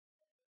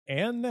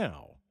And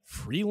now,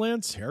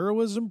 Freelance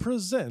Heroism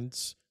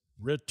presents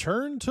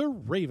Return to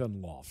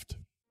Ravenloft.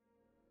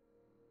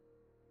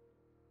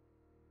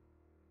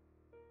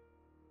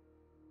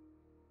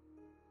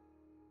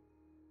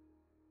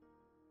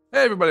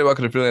 Hey everybody,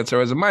 welcome to Freelance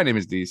Heroism. My name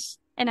is Dees.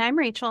 And I'm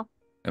Rachel.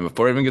 And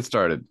before we even get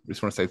started, we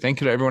just want to say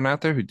thank you to everyone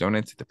out there who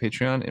donates at the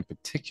Patreon, in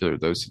particular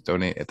those who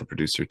donate at the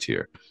producer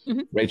tier.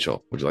 Mhm.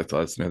 Rachel, would you like to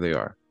let us know who they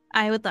are?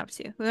 I would love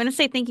to. We want to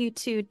say thank you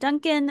to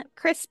Duncan,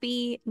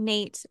 Crispy,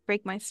 Nate,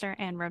 Breakmeister,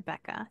 and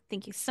Rebecca.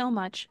 Thank you so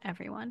much,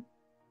 everyone.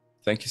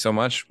 Thank you so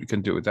much. We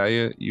couldn't do it without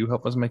you. You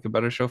help us make a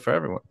better show for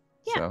everyone.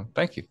 Yeah. So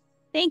thank you.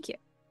 Thank you.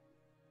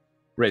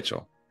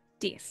 Rachel,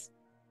 Dees.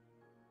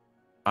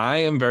 I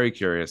am very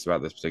curious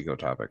about this particular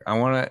topic. I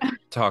want to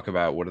talk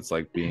about what it's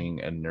like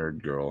being a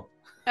nerd girl.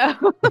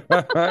 Oh,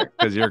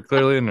 Because you're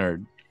clearly a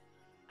nerd.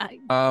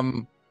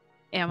 am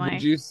I?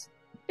 Would you?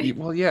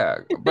 Well, yeah,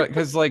 but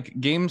because like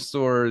game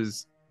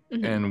stores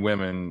Mhm. and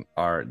women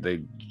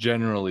they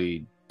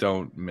generally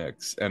don't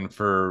mix, and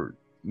for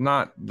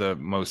not the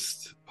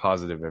most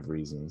positive of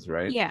reasons,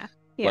 right? Yeah.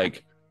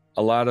 Like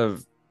a lot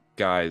of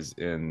guys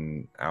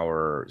in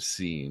our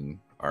scene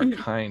are Mhm.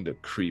 kind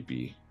of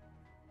creepy,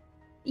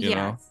 you Yes.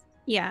 know?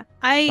 Yeah.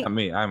 Not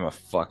me, I'm a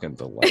fucking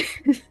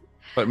delight.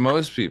 But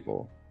most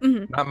people,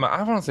 Mhm.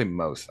 I want to say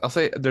most. I'll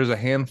say there's a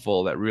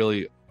handful that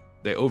really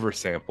they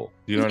oversample.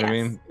 Do you know what I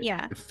Yes. mean?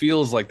 Yeah. It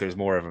feels like there's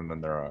more of them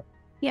than there are.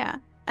 Yeah.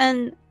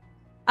 And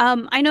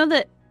I know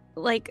that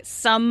like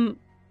some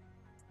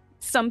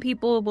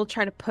people will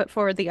try to put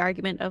forward the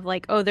argument of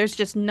like, oh, there's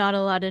just not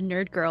a lot of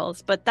nerd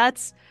girls, but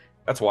That's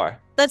why.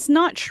 that's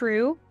not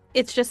true.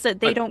 It's just that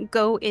they But don't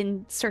go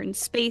in certain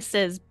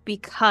spaces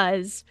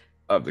because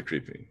of the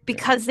creeping. they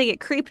get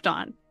creeped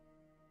on.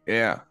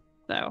 Yeah.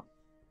 So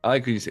I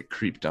like when you say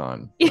creeped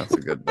on. That's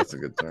a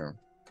good term.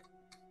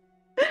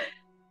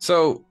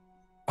 So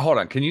hold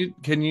on. Can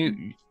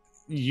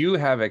you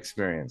have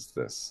experienced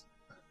this?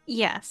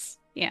 yes.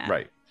 Yeah.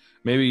 Right.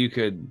 Maybe you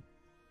could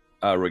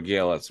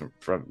regale us with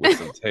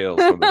some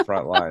tales from the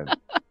front line.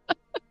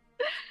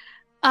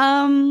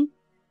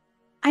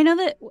 I know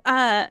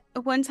that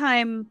one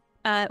time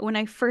when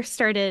I first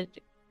started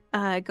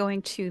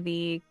going to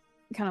the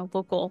kind of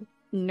local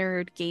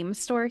nerd game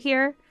store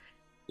here.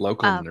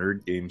 Local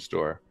nerd game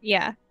store.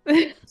 Yeah.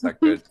 Is that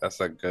good? That's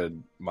a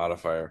good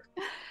modifier.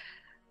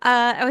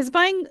 I was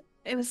buying,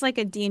 it was like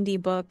a D&D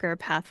book or a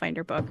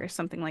Pathfinder book or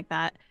something like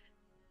that.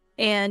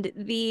 And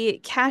the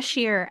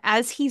cashier,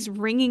 as he's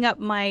ringing up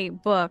my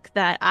book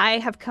that I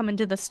have come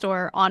into the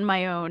store on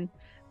my own,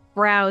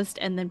 browsed,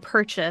 and then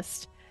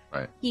purchased,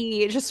 Right.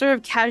 he just sort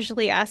of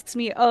casually asks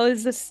me, oh,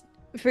 is this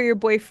for your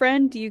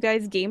boyfriend? Do you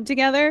guys game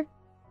together?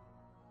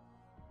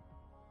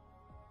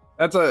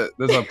 That's a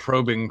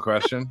probing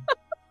question.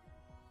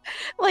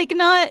 Like,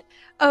 not,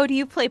 oh, do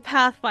you play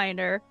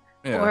Pathfinder?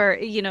 Yeah. Or,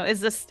 is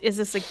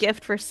this a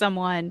gift for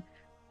someone?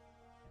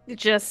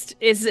 Just,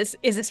 is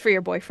this for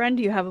your boyfriend?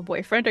 Do you have a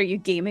boyfriend? Are you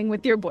gaming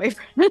with your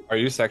boyfriend? Are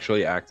you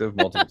sexually active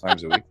multiple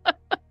times a week?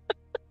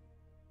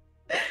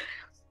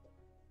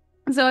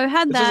 So I've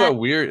had It's that. a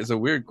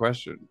weird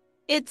question.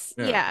 It's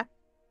Yeah.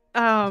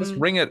 yeah. Just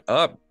ring it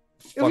up,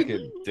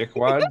 fucking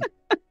dickwad.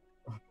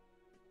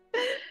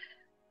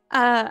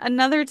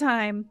 Another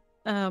time,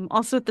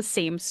 also at the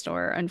same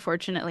store,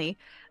 unfortunately,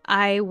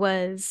 I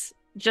was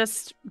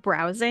just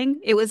browsing.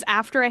 It was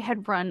after I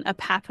had run a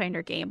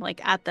Pathfinder game,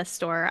 like at the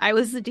store. I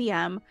was the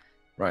DM.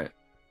 Right.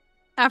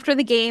 After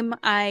the game,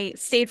 I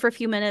stayed for a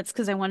few minutes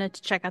because I wanted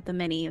to check out the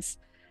minis.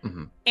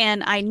 Mm-hmm.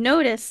 And I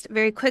noticed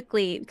very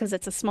quickly, because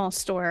it's a small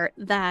store,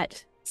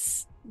 that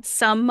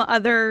some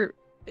other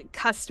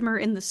customer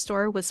in the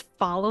store was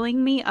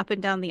following me up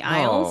and down the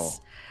aisles.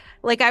 Oh.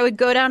 Like I would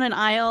go down an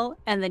aisle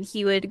and then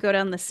he would go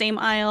down the same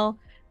aisle.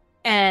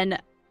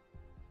 And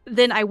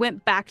then I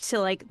went back to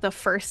like the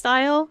first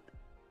aisle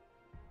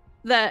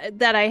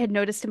that I had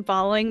noticed him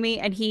following me,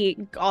 and he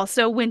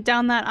also went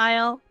down that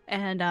aisle.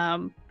 And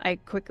I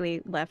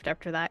quickly left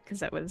after that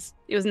because it was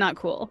not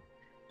cool.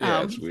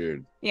 Yeah, it's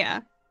weird. Yeah.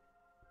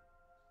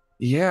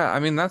 Yeah, I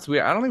mean that's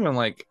weird. I don't even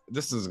like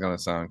this is gonna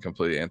sound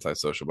completely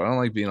antisocial, but I don't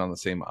like being on the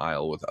same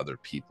aisle with other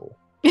people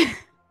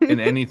in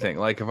anything.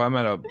 Like if I'm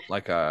at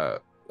a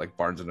like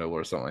Barnes and Noble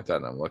or something like that,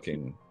 and I'm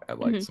looking at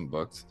like some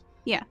books,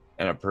 yeah,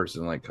 and a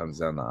person like comes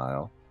down the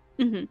aisle,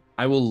 mm-hmm.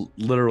 I will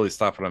literally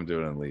stop what I'm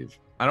doing and leave.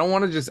 I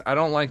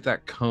don't like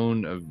that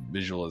cone of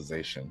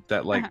visualization,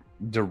 that like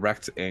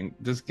direct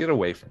just get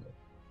away from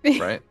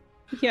it, right?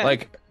 Yeah.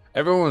 Like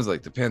everyone was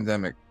like the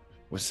pandemic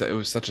it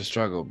was such a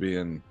struggle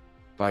being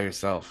by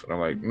yourself, and I'm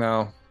like,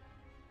 no,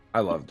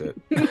 I loved it.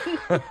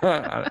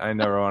 I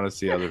never want to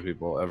see other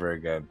people ever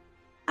again.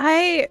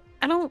 I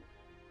don't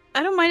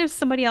mind if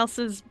somebody else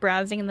is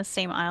browsing in the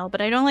same aisle,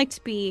 but I don't like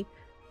to be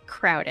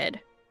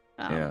crowded.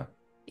 Yeah.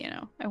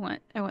 I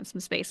want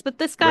some space. But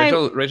this guy,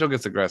 Rachel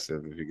gets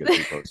aggressive if you get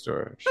too close to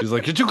her. She's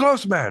like, "You're too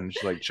close, man."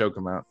 She like choke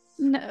him out.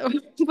 No,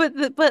 but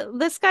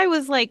this guy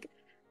was like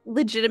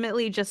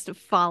legitimately just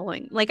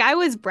following. Like I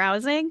was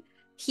browsing,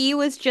 he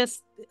was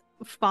just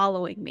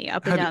following me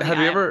up and down the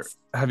aisles.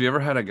 Have you ever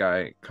had a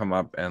guy come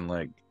up and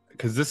like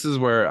because this is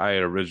where I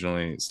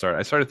originally started.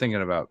 I started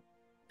thinking about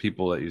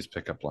people that use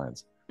pickup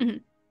lines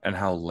Mhm. and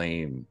how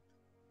lame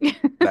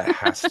that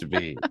has to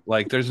be.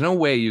 Like, there's no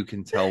way you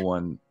can tell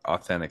one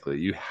authentically.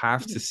 You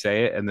have to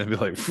say it and then be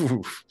like,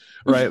 "Phew,"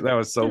 right? That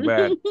was so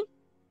bad,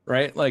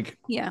 right? Like,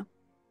 Yeah.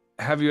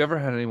 have you ever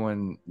had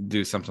anyone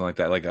do something like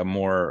that? Like a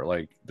more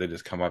like they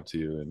just come up to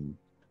you and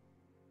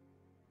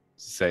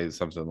say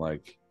something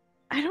like,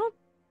 I don't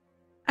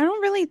I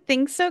don't really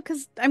think so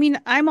because I mean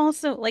I'm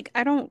also like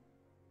I don't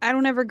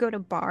ever go to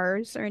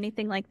bars or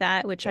anything like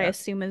that, which I yeah.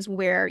 assume is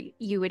where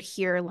you would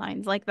hear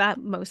lines like that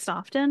most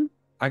often.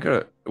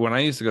 When I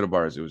used to go to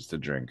bars, it was to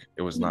drink.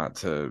 It was Mhm. not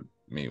to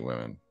meet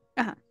women.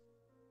 Uh-huh.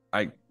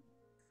 I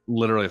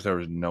literally, if there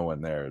was no one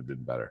there, it'd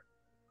been better.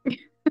 It'd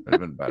have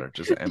been better.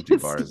 Just an empty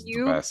Just bar is the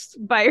you best.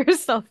 by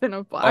yourself in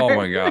a bar. Oh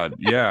my God.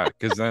 Yeah.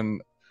 Because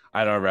then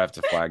I don't ever have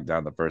to flag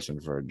down the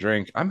person for a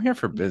drink. I'm here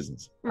for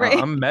business. Right.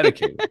 I'm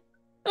medicated.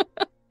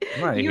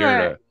 I'm not here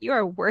to, You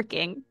are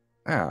working.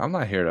 yeah, I'm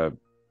not here to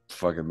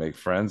fucking make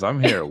friends. I'm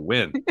here to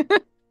win.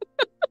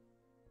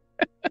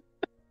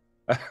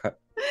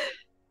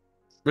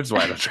 Which is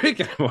why I don't drink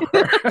anymore.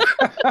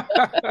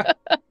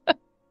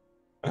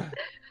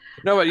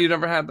 No, but you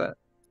never had that.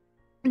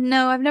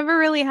 No, I've never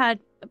really had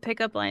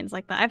pickup lines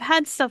like that. I've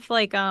had stuff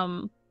like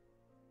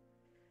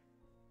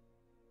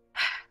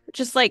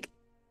just like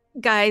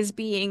guys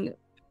being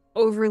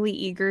overly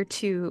eager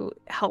to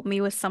help me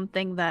with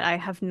something that I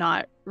have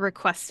not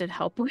requested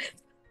help with.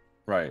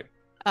 Right.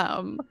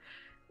 Um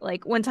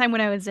like one time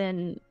when I was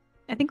in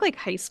I think like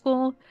high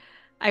school,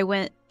 I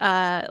went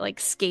like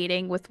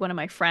skating with one of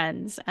my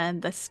friends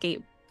and the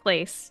skate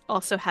place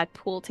also had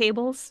pool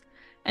tables.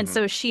 And Mhm.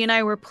 so she and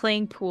I were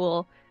playing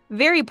pool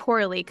very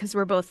poorly because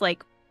we're both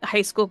like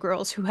high school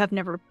girls who have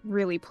never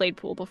really played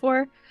pool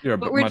before. You're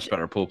But a we're much j-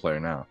 better pool player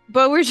now.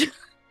 but we're just,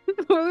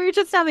 we're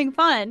just having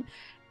fun.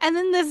 And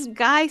then this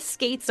guy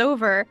skates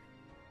over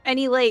and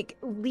he like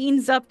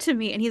leans up to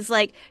me and he's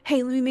like,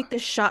 "Hey, let me make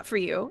this shot for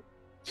you."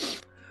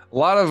 A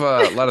lot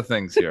of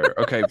things here.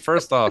 Okay,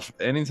 first off,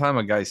 anytime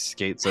a guy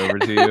skates over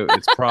to you,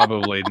 it's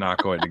probably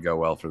not going to go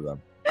well for them.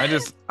 I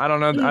don't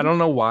know. I don't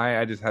know why.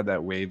 I just had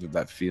that wave of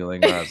that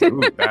feeling where I was like,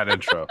 ooh, bad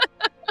intro.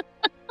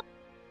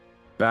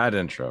 Bad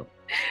intro.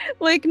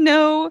 Like,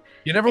 no.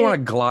 You never want to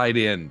glide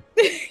in.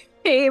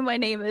 Hey, my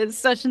name is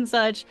such and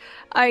such.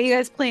 Are you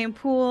guys playing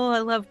pool? I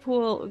love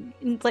pool. And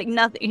it's like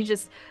nothing. He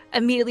just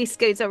immediately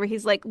skates over.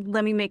 He's like,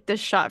 let me make this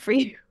shot for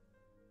you.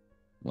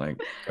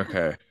 Like,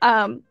 okay.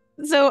 Um,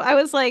 so I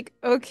was like,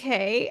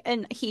 okay.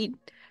 And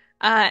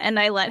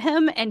I let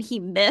him and he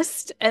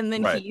missed and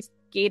then Right. he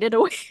skated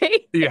away.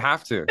 You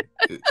have to.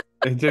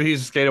 Did he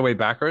skate away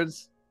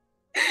backwards?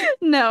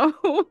 No.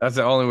 That's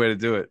the only way to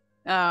do it.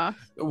 Uh,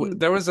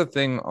 There was a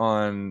thing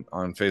on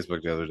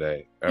Facebook the other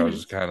day. I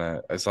was mhm.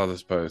 just I saw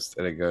this post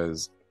and it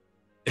goes,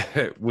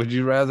 would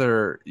you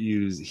rather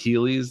use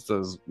Heelys,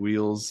 those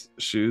wheels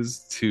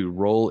shoes, to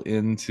roll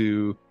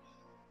into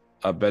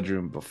a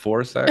bedroom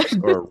before sex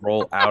or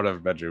roll out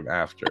of bedroom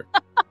after?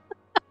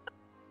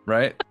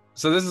 Right?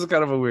 So this is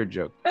kind of a weird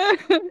joke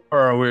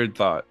or a weird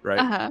thought, right?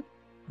 Uh-huh.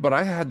 But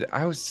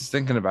I was just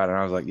thinking about it and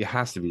I was like, it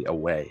has to be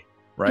away,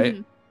 right?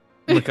 Mhm.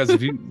 Because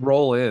if you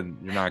roll in,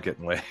 you're not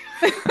getting laid.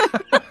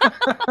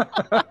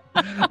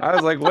 I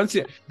was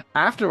like,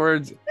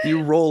 afterwards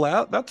you roll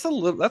out, that's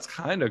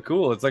kind of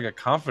cool. It's like a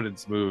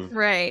confidence move,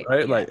 Right.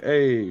 right? Yeah. Like,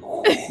 hey,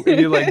 and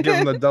you like give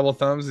them the double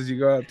thumbs as you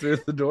go out through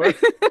the door.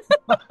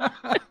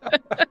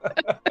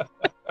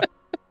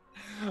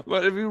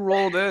 But if you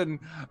rolled in,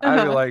 I'd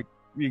be Uh-huh. like,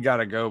 you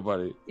gotta go,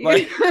 buddy.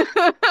 Like, you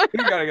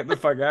gotta get the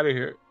fuck out of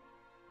here.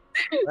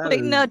 That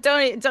Like, no,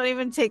 is, don't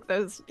even take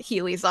those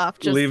Heelys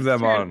off. leave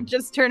them on.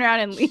 Just turn around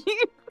and leave.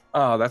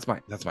 Oh, that's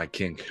my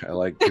kink. I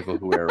like people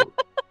who wear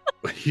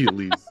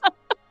Heelys.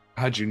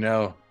 How'd you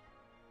know?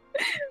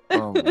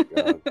 Oh my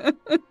god.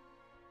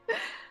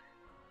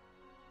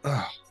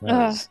 Oh,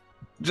 Ugh.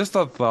 just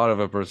the thought of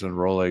a person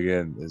rolling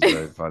in is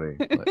very funny.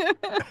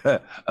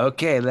 Like,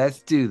 okay,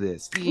 let's do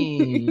this.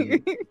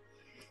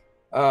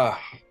 Ah,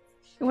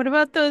 What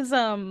about those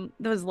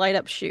light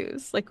up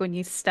shoes? Like when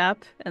you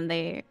step and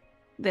they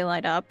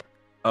light up.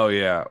 oh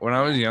yeah. When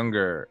I was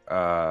younger,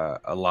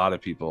 a lot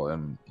of people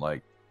and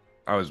like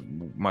I was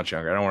much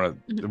younger. I don't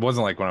want to. Mhm. It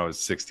wasn't like when I was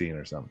 16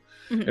 or something.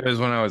 Mhm. It was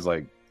when I was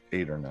like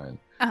 8 or 9.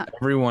 Uh-huh.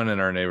 Everyone in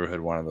our neighborhood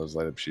wanted those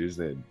light up shoes.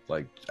 They'd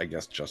like, I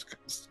guess, just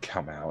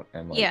come out,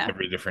 and like Yeah.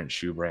 every different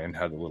shoe brand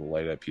had the little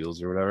light up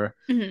heels or whatever.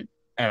 Mhm.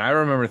 And I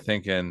remember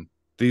thinking,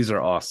 these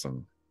are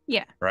awesome,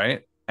 Yeah.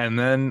 right? And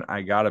then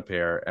I got a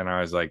pair, and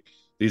I was like,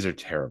 these are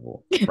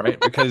terrible, right?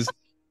 Because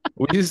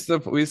we used to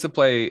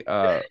play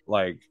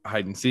like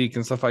hide and seek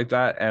and stuff like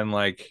that, and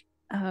like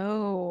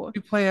Oh.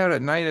 you play out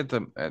at night at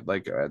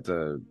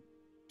the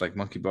like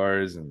monkey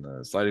bars and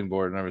the sliding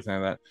board and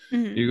everything like that.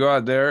 Mhm. You go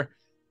out there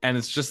and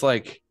it's just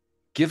like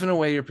giving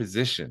away your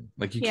position.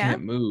 Like you Yeah.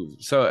 can't move.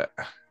 So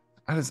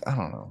I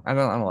don't know. I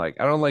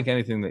don't like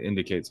anything that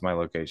indicates my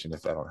location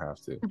if I don't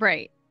have to.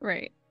 Right.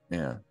 Right.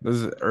 Yeah.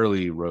 Those are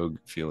early rogue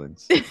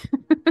feelings.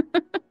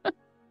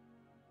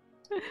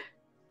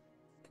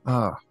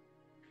 Ah,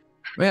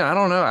 Man, I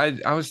don't know.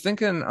 I was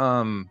thinking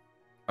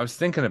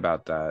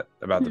about that,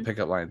 about the Mhm.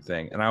 pickup line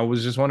thing, and I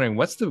was just wondering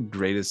what's the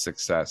greatest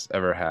success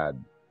ever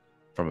had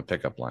from a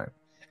pickup line?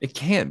 It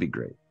can't be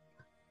great,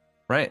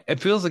 right? It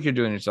feels like you're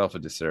doing yourself a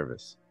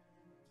disservice.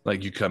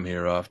 Like you come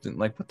here often.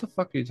 Like, what the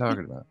fuck are you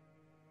talking about?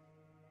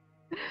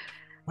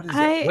 What is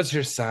that? I What's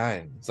your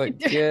sign? It's like,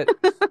 get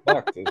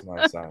fucked is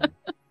my sign.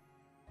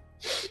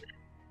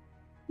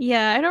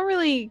 Yeah,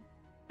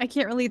 I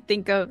can't really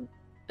think of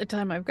a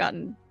time I've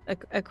gotten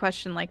a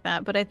question like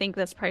that, but I think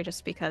that's probably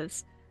just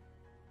because,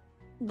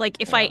 like,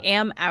 if I Yeah.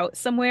 am out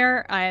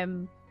somewhere,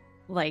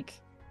 like,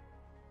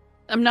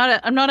 I'm not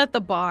at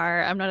the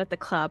bar, I'm not at the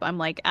club, I'm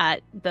like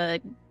at the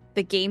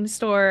game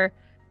store,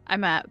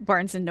 I'm at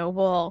Barnes and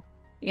Noble,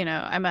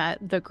 I'm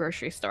at the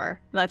grocery store.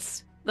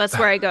 That's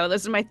where I go.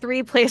 Those are my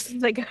three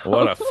places I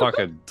What go. a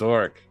fucking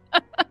dork.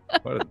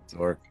 What a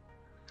dork.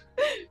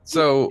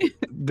 So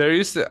there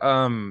used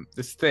to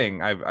this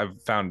thing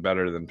I've found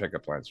better than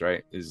pickup lines,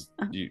 right? Is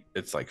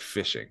it's like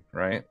fishing,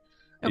 right?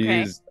 You Okay.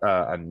 use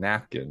a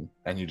napkin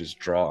and you just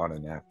draw on a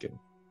napkin,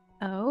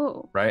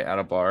 Oh. right? At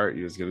a bar,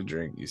 you just get a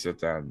drink, you sit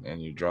down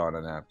and you draw on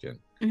a napkin.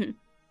 Mhm.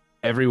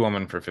 Every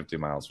woman for 50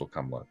 miles will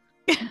come look.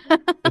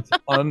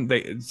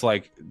 It's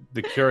like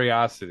the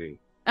curiosity.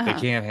 They Uh-huh.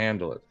 can't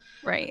handle it.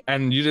 Right.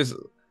 And you just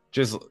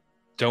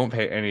don't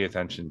pay any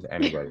attention to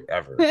anybody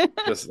ever.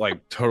 Just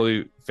like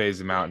totally phase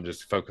them out and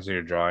just focus on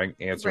your drawing,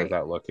 answer Right.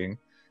 without looking.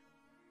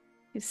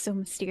 It's so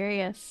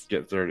mysterious.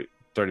 Get 30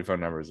 phone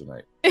numbers a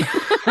night.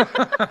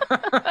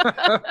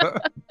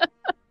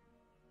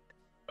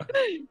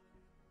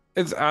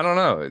 It's I don't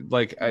know.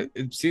 Like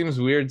it seems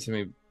weird to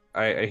me.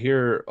 I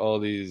hear all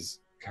these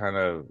kind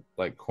of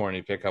like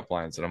corny pickup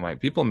lines, and I'm like,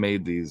 people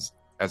made these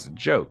as a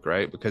joke,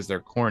 right? Because they're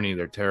corny,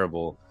 they're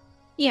terrible.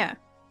 Yeah.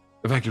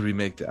 If I could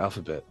remake the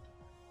alphabet,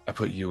 I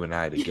put you and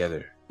I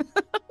together.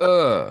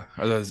 Are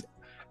those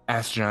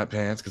astronaut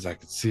pants? Because I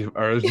could see.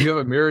 Or do you have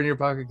a mirror in your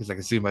pocket? Because I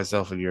can see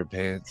myself in your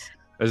pants.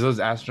 Is those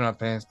astronaut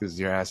pants? Because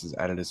your ass is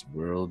out of this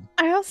world.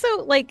 I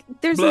also like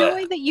there's no Blah.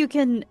 way that you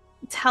can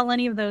tell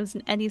any of those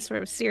in any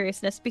sort of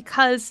seriousness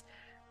because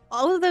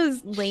all of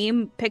those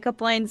lame pickup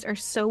lines are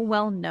so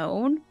well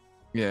known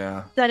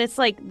Yeah. that it's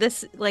like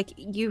this like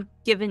you've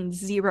given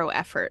zero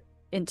effort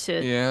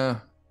into Yeah.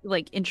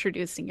 like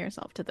introducing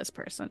yourself to this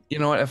person. You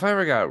know what? If I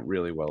ever got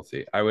really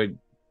wealthy, I would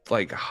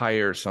like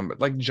hire somebody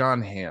like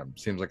John Hamm.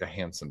 Seems like a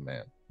handsome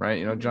man, right?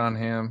 You know John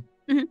Hamm?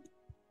 Mhm.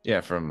 Yeah,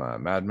 from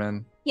Mad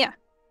Men. Yeah.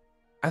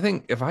 I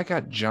think if I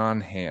got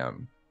John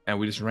Hamm and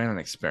we just ran an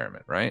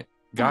experiment, right? Uh-huh.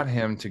 Got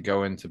him to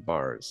go into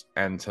bars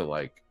and to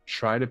like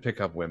try to pick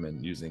up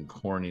women using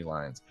corny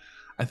lines.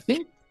 I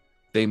think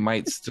they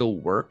might still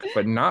work,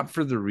 but not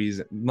for the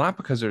reason, not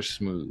because they're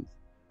smooth,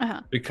 Uh-huh.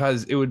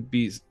 because it would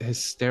be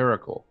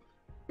hysterical.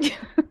 You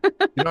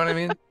know what I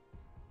mean?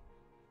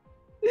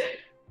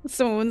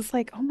 Someone's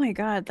like, "Oh my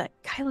God, that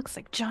guy looks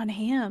like John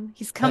Hamm.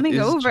 He's That coming is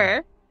John.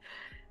 over."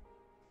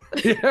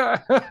 Yeah.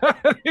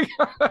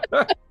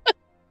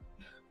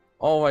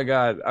 Oh my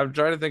God. I'm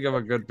trying to think of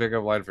a good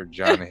pickup line for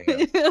John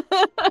Hamm.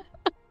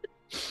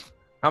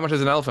 How much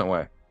does an elephant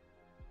weigh?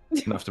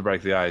 Enough to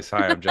break the ice.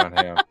 Hi, I'm John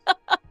Hamm.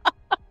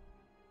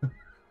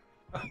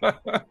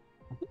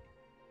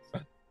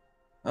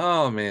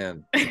 Oh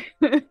man.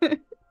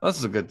 This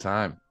is a good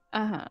time.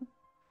 Uh-huh.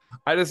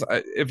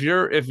 If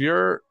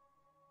you're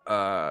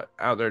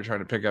out there trying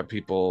to pick up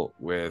people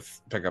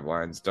with pickup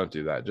lines, don't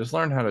do that. Just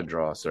learn how to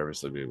draw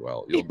serviceably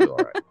well. You'll do all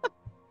right.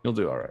 You'll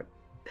do all right.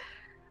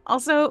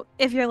 Also,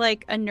 if you're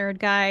like a nerd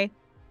guy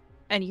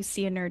and you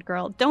see a nerd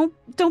girl, don't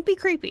be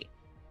creepy.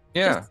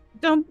 Yeah.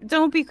 Just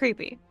don't be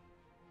creepy.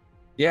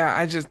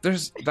 Yeah,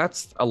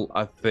 that's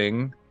a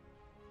thing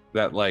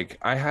that like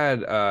I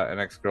had an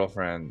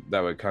ex-girlfriend that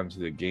would come to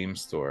the game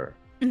store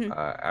Mhm.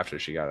 after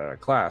she got out of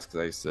class because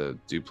I used to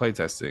do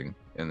playtesting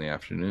in the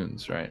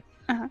afternoons, right?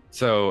 Uh-huh.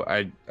 So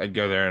I'd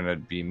go there and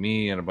it'd be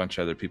me and a bunch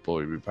of other people.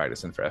 We'd be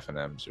practicing for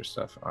FNMs or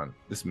stuff on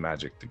this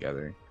Magic the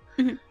Gathering.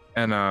 Mhm.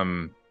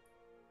 And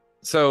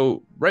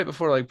so right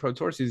before like Pro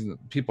Tour season,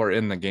 people are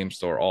in the game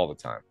store all the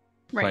time,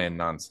 Right. playing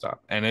nonstop,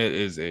 and it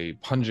is a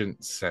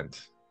pungent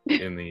scent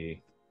in the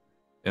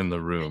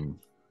room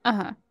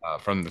Uh-huh.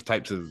 from the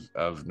types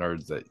of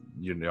nerds that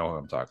you know what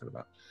I'm talking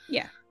about.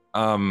 Yeah.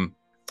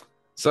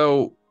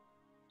 So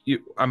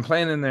I'm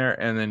playing in there,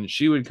 and then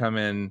she would come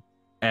in,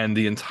 and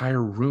the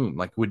entire room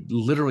like would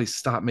literally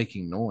stop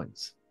making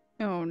noise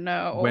Oh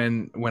no.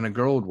 when a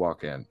girl would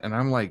walk in, and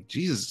I'm like,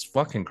 Jesus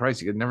fucking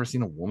Christ, you had never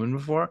seen a woman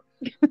before,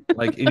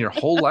 like in your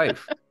whole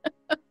life.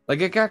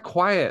 Like it got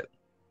quiet,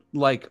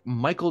 like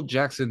Michael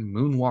Jackson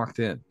moonwalked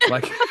in,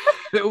 like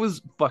it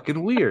was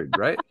fucking weird,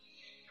 right?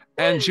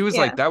 And she was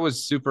Yeah. like, that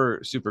was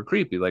super, super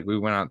creepy. Like we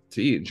went out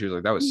to eat and she was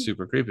like, that was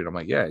super creepy. And I'm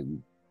like, yeah,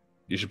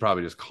 you should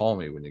probably just call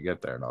me when you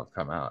get there and I'll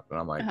come out. And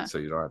I'm like, Uh-huh. so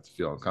you don't have to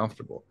feel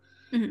uncomfortable.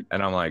 Mhm.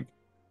 And I'm like,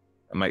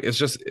 it's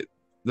just,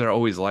 they're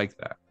always like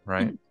that.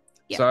 Right. Mhm.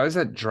 Yeah. So I was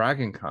at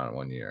Dragon Con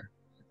one year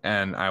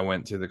and I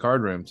went to the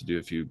card room to do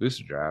a few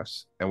booster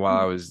drafts. And while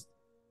I was,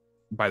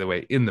 by the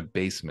way, in the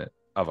basement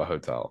of a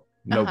hotel,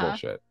 no Uh-huh.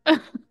 bullshit.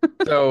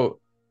 So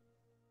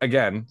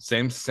again,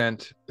 same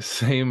scent,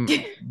 same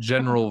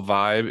general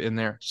vibe in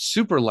there.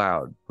 Super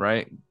loud,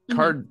 right?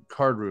 Card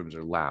rooms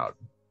are loud.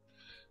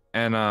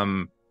 And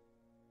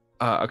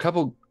a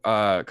couple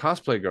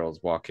cosplay girls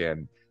walk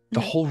in. The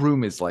whole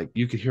room is like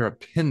you could hear a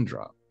pin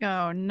drop.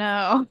 Oh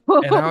no.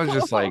 And I was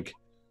just like,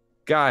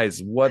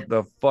 guys, what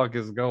the fuck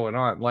is going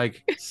on?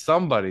 Like,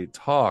 somebody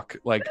talk.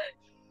 Like,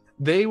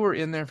 they were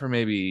in there for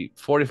maybe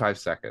 45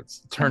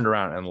 seconds, turned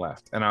around and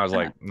left. And I was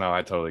like, no,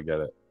 I totally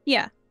get it.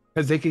 Yeah.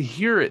 Because they could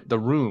hear it, the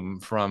room,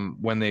 from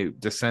when they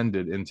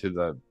descended into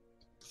the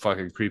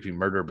fucking creepy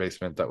murder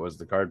basement that was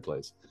the card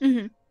place.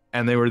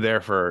 And they were there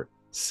for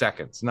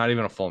seconds, not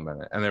even a full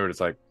minute. And they were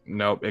just like,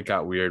 nope, it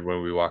got weird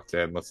when we walked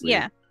in. Let's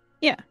leave.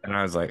 Yeah. And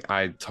I was like,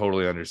 I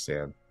totally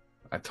understand.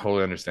 I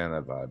totally understand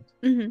that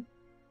vibe.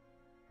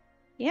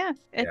 Yeah,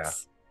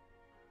 it's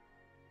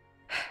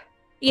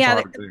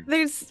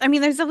there's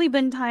definitely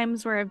been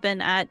times where I've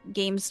been at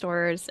game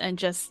stores and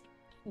just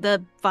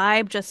the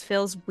vibe just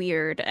feels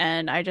weird,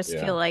 and I just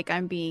feel like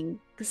I'm being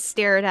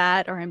stared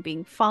at or I'm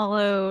being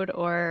followed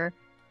or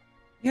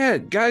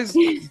guys,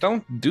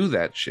 don't do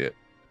that shit,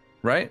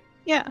 right?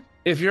 Yeah.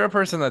 If you're a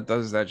person that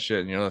does that shit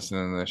and you're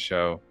listening to this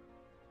show,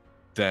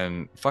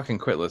 then fucking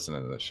quit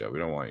listening to this show. We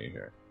don't want you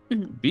here.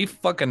 Be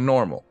fucking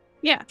normal.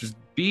 Yeah. Just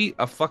be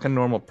a fucking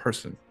normal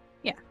person.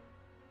 Yeah.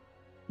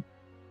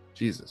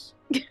 Jesus.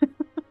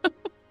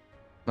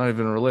 Not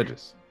even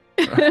religious.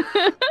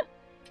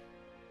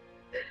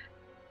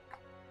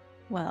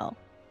 Well,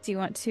 do you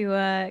want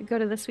to go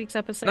to this week's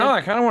episode? No, I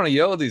kind of want to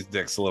yell at these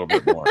dicks a little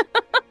bit more.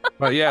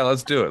 But yeah,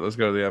 let's do it. Let's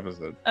go to the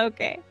episode.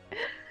 Okay.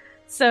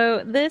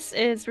 So this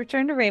is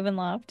Return to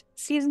Ravenloft,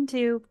 Season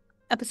 2,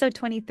 Episode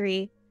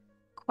 23,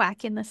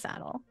 Quack in the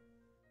Saddle.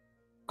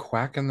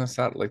 Quack in the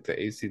Saddle, like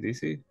the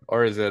AC/DC?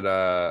 Or is it,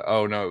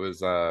 oh no, it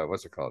was,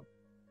 what's it called?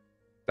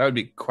 That would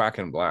be Quack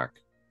in Black.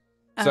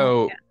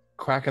 So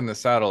Quack in the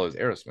Saddle is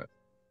Aerosmith.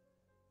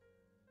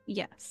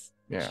 Yes.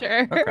 Yeah.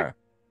 Sure. Okay.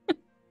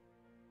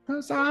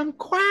 Because I'm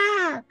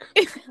Quack.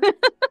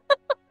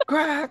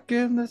 Quack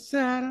in the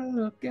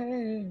saddle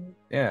again.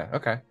 Yeah,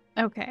 okay.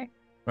 Okay.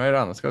 Right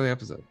on. Let's go to the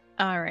episode.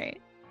 All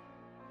right.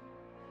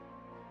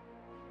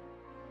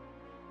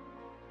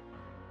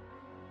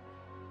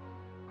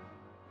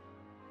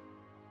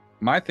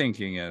 My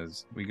thinking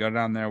is we go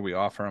down there, we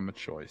offer them a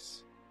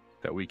choice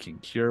that we can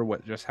cure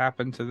what just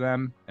happened to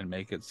them and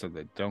make it so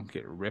they don't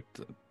get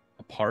ripped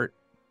apart,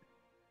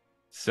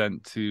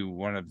 sent to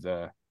one of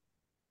the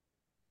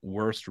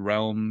worst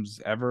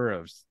realms ever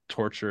of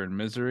torture and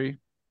misery.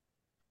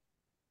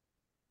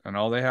 And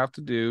all they have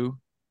to do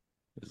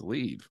is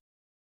leave.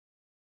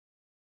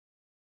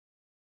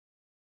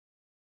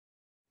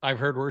 I've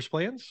heard worse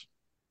plans.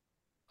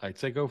 I'd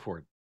say go for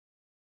it.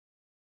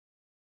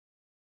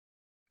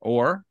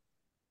 Or,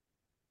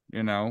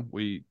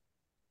 we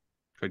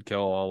could kill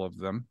all of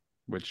them,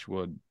 which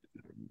would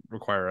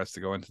require us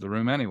to go into the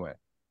room anyway.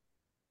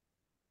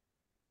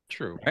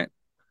 True. Right?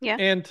 Yeah.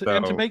 And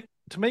to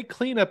make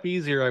cleanup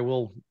easier, I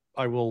will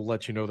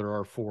let you know there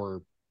are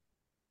 4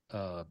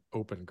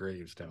 open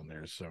graves down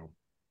there, so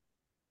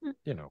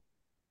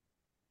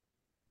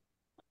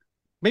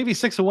maybe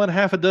 6 of one,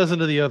 half a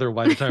dozen of the other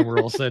by the time we're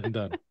all said and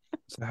done.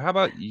 So how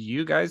about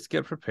you guys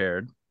get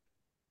prepared?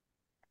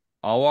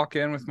 I'll walk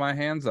in with my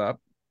hands up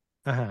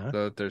so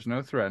that there's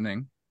no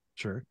threatening.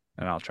 Sure.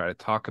 And I'll try to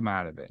talk them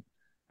out of it.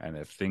 And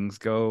if things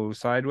go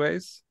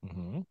sideways,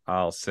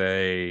 I'll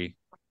say,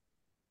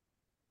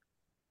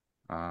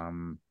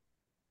 what's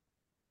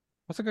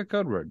a good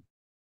code word?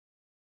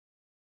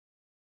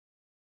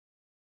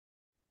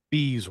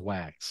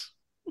 Beeswax.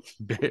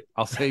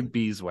 I'll say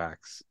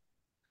beeswax.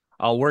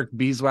 I'll work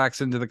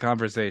beeswax into the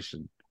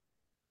conversation.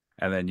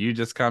 And then you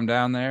just come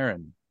down there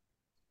and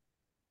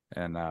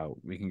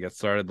we can get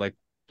started like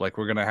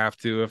we're going to have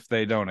to if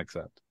they don't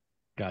accept.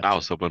 Gotcha. I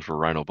was hoping for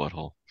rhino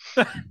butthole.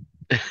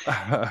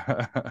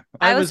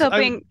 I was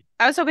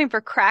hoping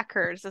for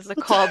crackers as a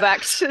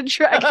callback to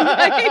Dragon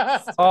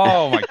Knights.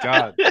 Oh my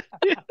god.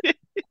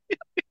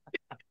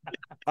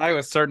 I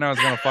was certain I was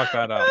going to fuck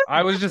that up.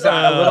 I was just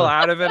a little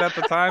out of it at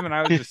the time, and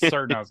I was just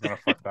certain I was going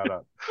to fuck that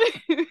up.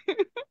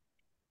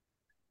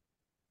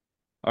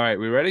 All right,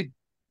 we ready?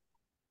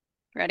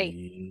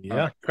 Ready.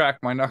 Yeah. Crack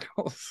my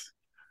knuckles.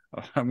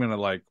 I'm going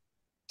to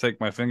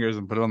take my fingers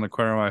and put it on the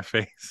corner of my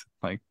face.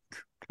 Kind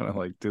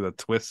of do the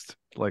twist,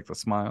 like the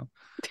smile.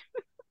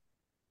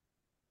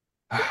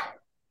 All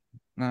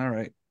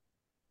right.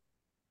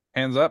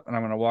 Hands up, and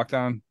I'm going to walk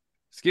down.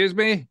 Excuse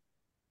me,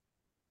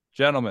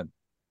 gentlemen.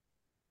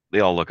 They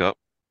all look up.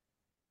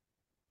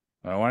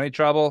 I don't want any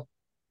trouble.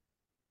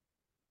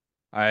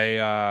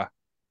 I'm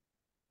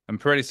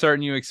pretty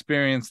certain you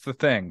experienced the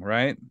thing,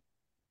 right?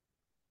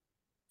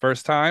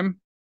 First time?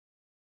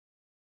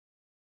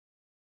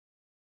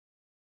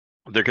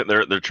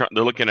 They're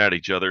looking at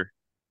each other,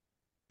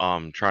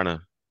 trying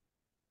to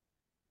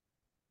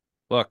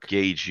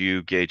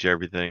gauge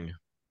everything.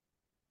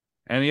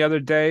 Any other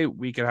day,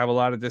 we could have a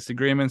lot of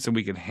disagreements and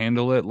we could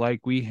handle it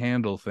like we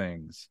handle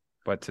things.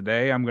 But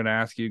today, I'm going to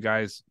ask you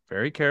guys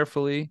very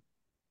carefully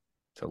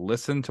to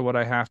listen to what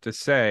I have to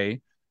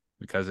say,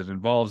 because it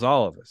involves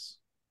all of us.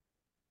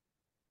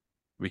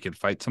 We can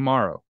fight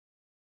tomorrow.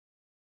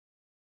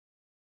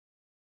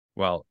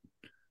 Well,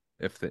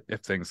 if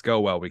things go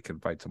well, we can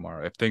fight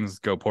tomorrow. If things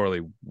go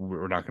poorly,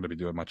 we're not going to be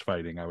doing much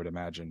fighting, I would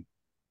imagine.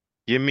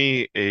 Give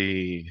me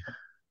a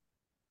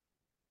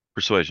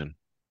persuasion.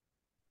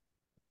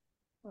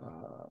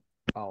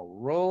 I'll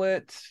roll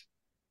it.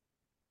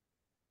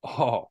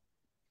 Oh,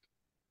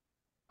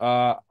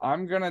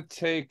 I'm gonna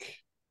take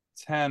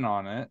 10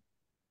 on it.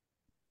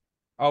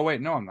 Oh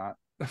wait, no, I'm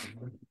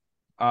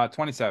not.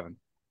 27.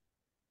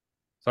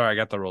 Sorry, I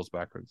got the rolls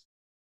backwards.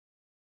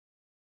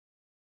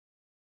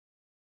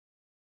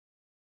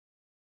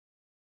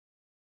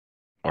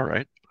 All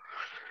right.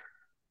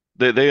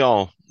 They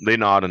they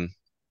nod and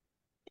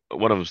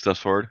one of them steps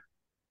forward.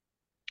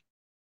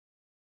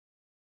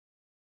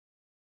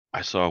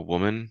 I saw a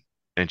woman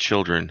and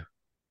children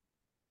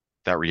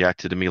that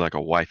reacted to me like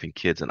a wife and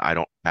kids, and I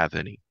don't have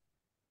any.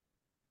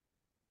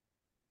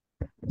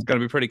 It's gonna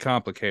be pretty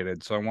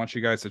complicated, so I want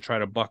you guys to try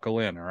to buckle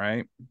in, all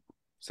right?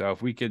 So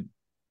if we could,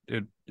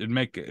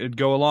 it'd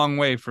go a long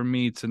way for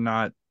me to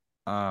not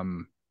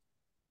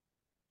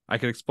I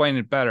could explain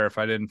it better if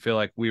I didn't feel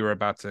like we were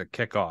about to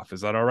kick off.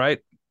 Is that all right?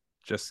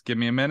 Just give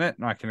me a minute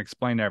and I can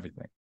explain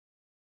everything.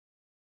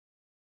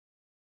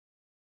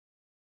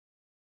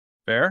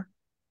 Fair?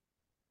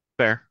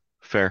 Fair,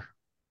 fair.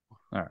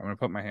 All right, I'm going to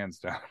put my hands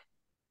down.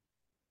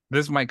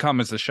 This might come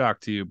as a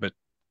shock to you, but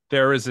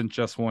there isn't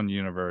just one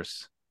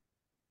universe.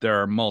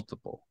 There are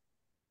multiple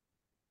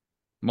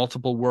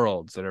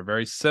worlds that are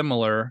very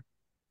similar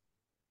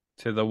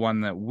to the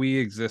one that we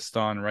exist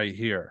on right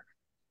here.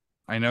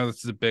 I know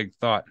this is a big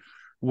thought.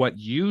 What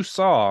you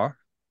saw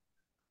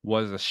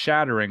was a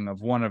shattering of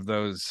one of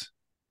those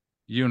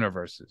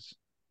universes,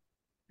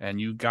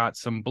 and you got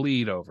some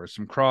bleed over,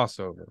 some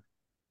crossover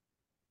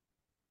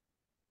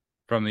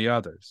from the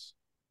others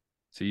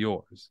to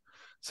yours.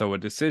 So a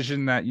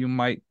decision that you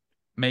might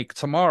make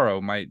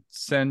tomorrow might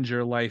send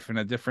your life in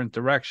a different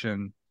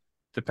direction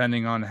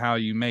depending on how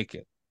you make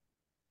it.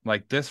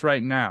 Like this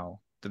right now,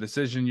 the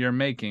decision you're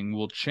making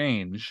will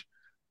change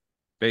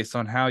based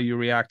on how you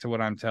react to what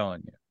I'm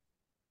telling you.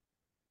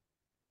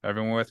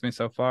 Everyone with me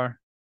so far?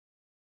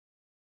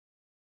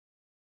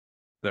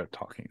 They're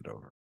talking it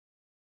over.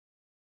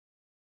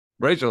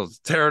 Rachel's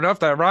tearing up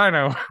that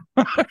rhino.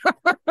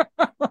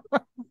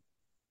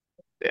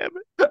 Damn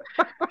it.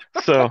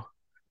 So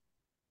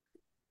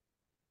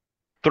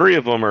three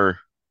of them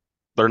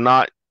they're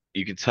not,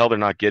 you can tell they're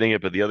not getting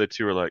it, but the other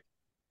two are like,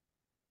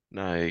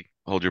 nah,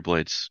 hold your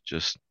blades.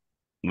 Just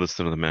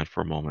listen to the man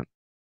for a moment.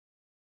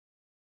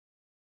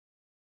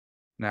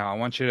 Now I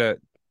want you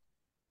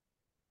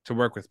to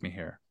work with me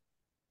here.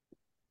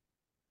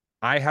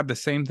 I had the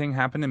same thing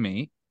happen to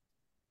me,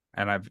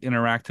 and I've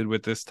interacted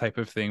with this type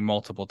of thing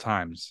multiple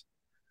times.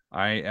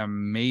 I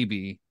am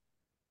maybe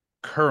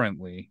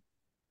currently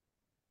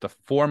the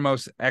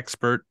foremost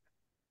expert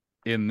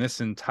in this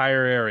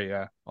entire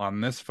area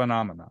on this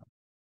phenomenon.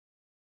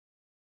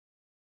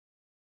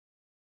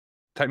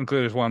 Technically,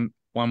 there's one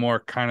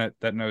more kind of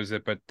that knows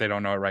it, but they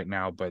don't know it right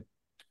now, but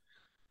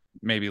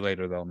maybe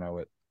later they'll know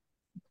it.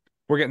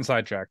 We're getting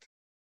sidetracked.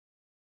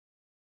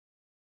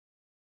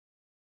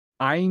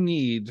 I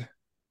need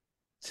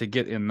to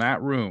get in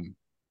that room.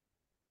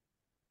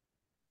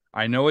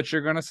 I know what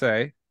you're going to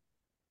say.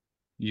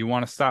 You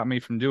want to stop me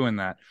from doing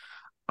that.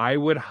 I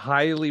would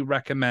highly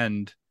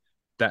recommend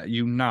that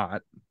you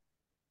not,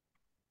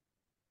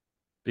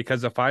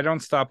 because if I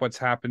don't stop what's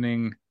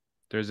happening,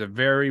 there's a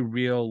very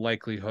real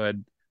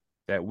likelihood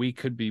that we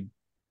could be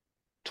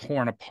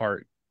torn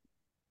apart.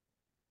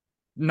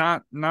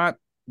 Not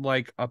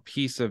like a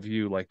piece of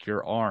you, like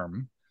your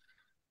arm,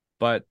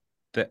 but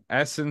the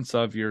essence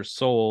of your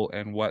soul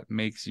and what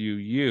makes you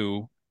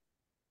you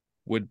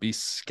would be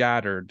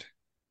scattered,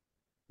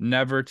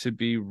 never to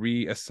be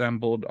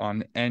reassembled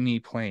on any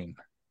plane.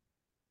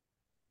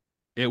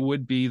 It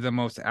would be the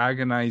most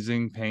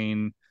agonizing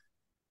pain,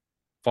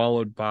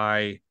 followed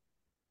by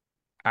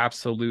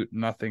absolute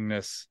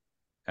nothingness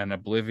and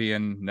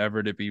oblivion,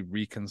 never to be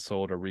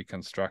reconsoled or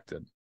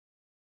reconstructed.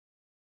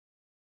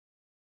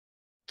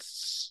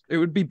 It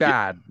would be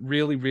bad,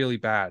 really, really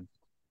bad.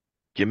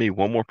 Give me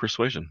one more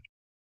persuasion.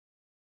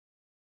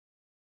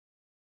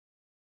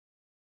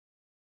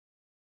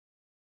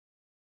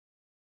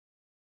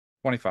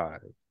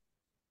 25.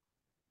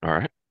 All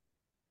right.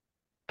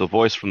 The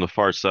voice from the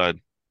far side,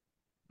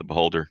 the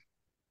beholder.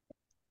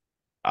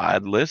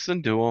 I'd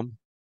listen to him.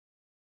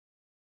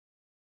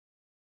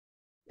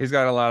 He's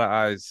got a lot of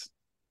eyes.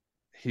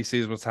 He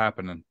sees what's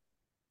happening.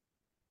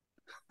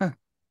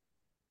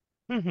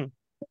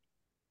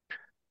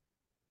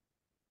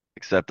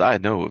 Except I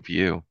know of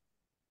you.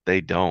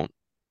 They don't.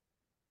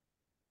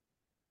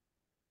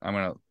 I'm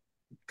going to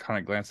kind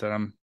of glance at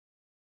him.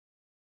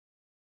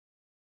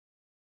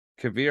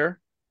 Kavir,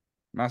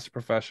 Master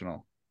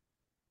Professional.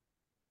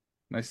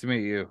 Nice to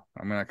meet you.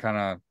 I'm going to kind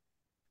of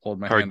hold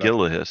my hand up.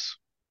 Cargillahis.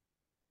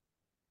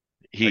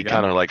 He Again?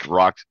 kind of like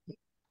rocked.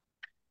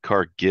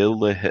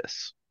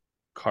 Cargillahis.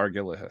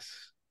 Cargillahis.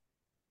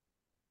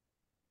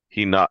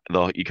 he not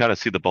the you kind of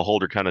see the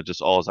beholder kind of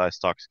just all his eye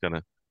stalks kind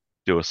of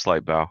do a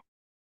slight bow.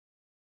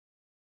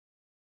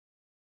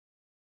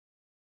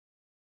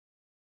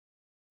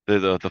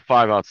 The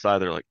five outside,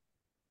 they're like,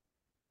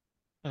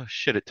 oh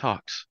shit, it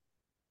talks.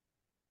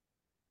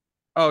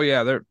 Oh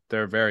yeah,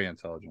 they're very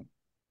intelligent.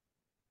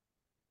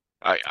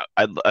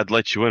 I'd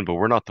let you in, but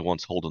we're not the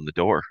ones holding the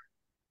door.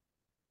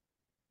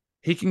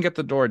 He can get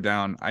the door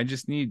down. I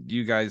just need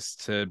you guys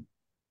to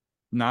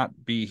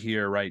not be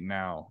here right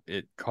now.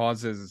 It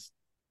causes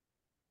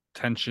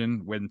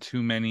tension when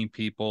too many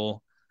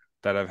people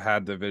that have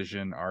had the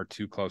vision are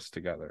too close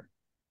together.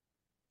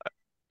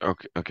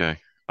 Okay, okay.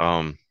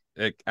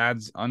 It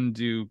adds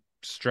undue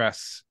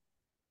stress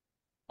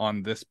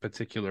on this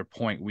particular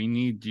point. We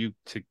need you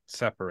to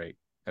separate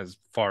as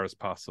far as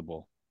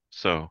possible.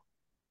 So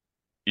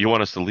you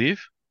want us to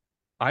leave?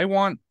 I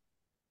want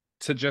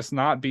to just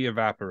not be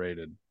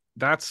evaporated.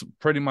 That's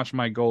pretty much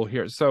my goal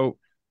here. So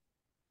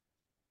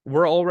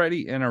we're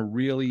already in a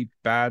really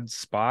bad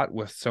spot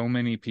with so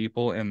many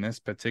people in this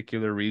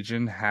particular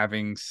region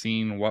having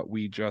seen what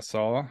we just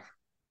saw.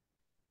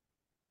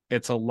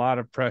 It's a lot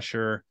of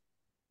pressure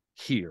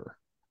here.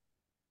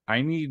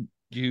 I need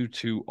you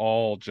to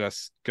all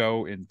just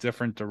go in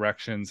different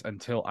directions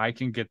until I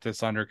can get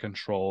this under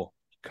control.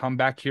 Come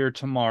back here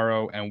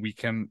tomorrow and we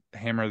can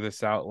hammer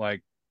this out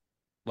like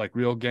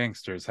real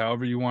gangsters,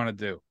 however you want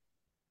to do.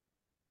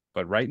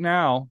 But right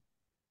now,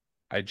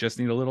 I just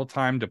need a little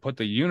time to put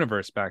the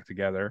universe back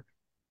together.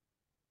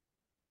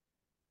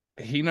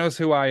 He knows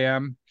who I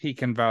am. He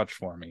can vouch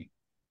for me.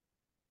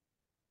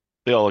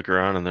 They all look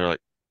around and they're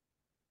like,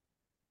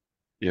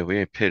 yeah, we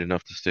ain't paid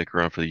enough to stick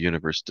around for the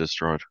universe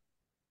destroyed.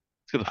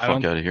 Let's get the I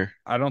fuck don't out of here.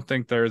 I don't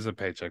think there is a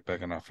paycheck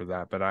big enough for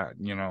that, but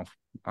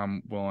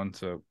I'm willing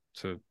to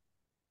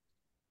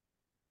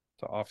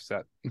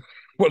offset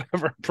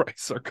whatever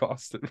price or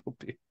cost it will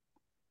be.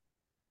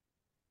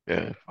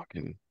 Yeah,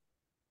 fucking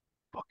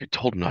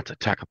told them not to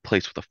attack a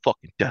place with a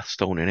fucking Death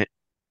Stone in it.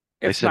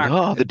 They It's said, not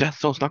 "Oh, the Death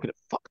Stone's not gonna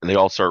fuck," and they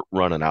all start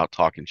running out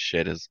talking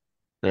shit. As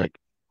they're like,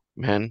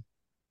 "Man,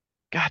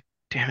 god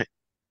damn it!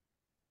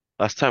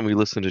 Last time we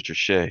listened to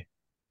Trichet,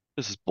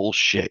 this is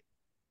bullshit."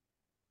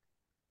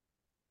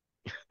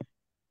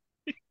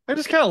 I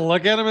just kind of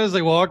look at them as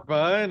they walk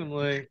by, and I'm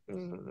like,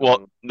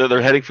 Well,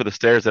 they're heading for the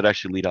stairs that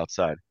actually lead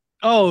outside.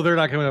 oh, they're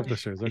not coming up the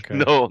stairs. Okay.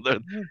 No,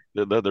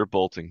 they're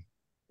bolting.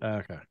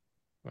 Okay.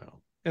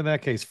 Well, in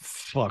that case,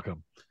 fuck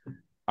them.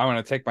 I'm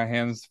gonna take my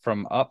hands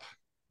from up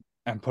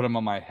and put them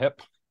on my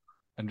hip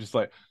and just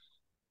like,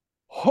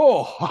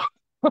 oh,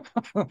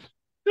 The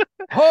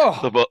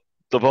oh, be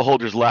the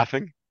beholder's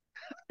laughing.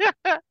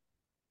 that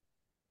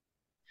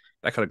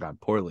could have gone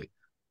poorly.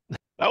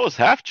 That was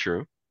half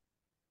true.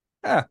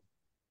 Yeah,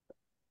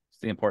 it's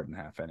the important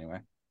half anyway.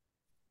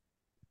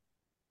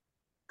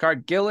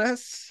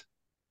 Cargillis,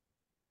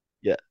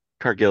 Yeah,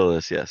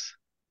 Cargillus, yes.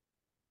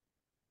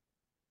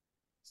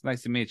 it's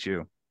nice to meet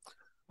you.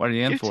 What are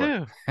you in You for?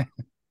 too.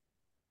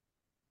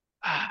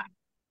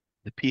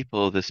 The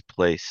people of this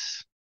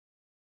place,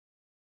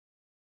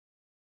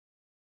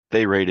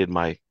 they raided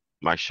my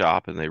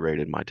shop and they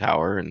raided my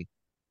tower and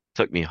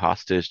took me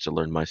hostage to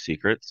learn my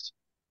secrets.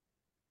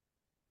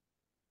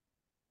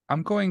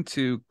 I'm going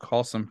to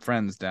call some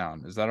friends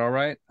down. Is that all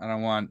right? I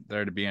don't want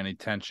there to be any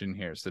tension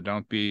here, so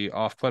don't be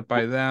off put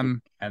by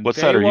them, and What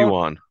side they are you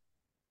won't.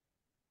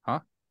 on? Huh?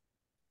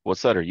 What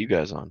side are you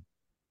guys on?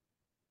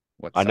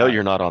 What I know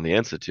you're side? not on the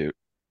Institute,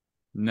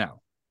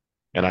 No,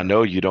 and I we're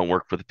know you don't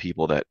work for the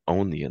people that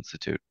own the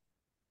Institute.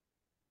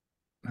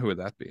 who would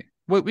that be?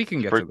 Well, we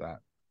can get For, to that.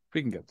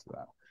 We can get to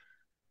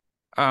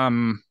that.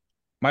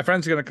 My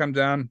friends are gonna come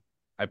down.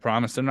 I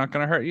promise they're not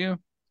gonna hurt you.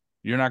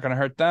 You're not gonna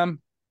hurt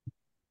them.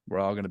 We're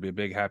all gonna be a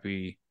big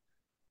happy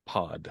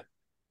pod.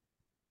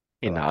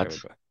 he I like nods.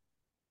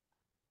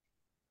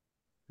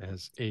 everybody.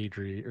 As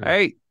Adri or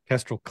Hey,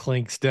 Kestrel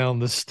clinks down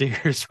the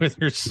stairs with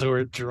her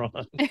sword drawn,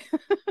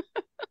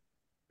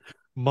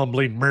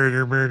 mumbling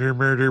murder, murder,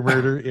 murder,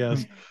 murder.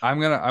 Yes. I'm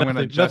gonna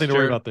Nothing to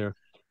worry gesture. about there.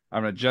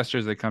 I'm gonna gesture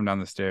as they come down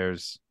the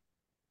stairs.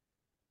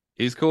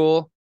 He's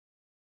cool.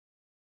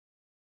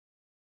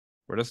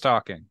 We're just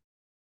talking.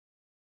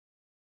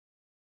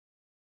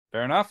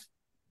 Fair enough.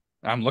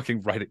 I'm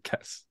looking right at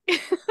Kess.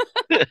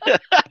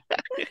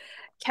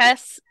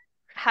 Kess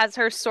has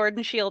her sword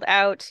and shield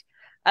out.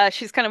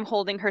 She's kind of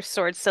holding her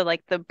sword so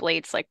like the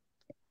blade's like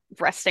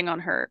resting on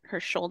her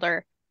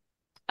shoulder.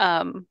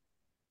 Um,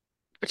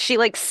 but she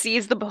like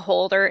sees the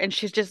beholder and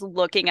she's just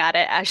looking at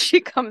it as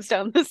she comes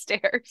down the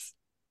stairs.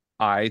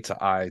 Eye to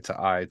eye to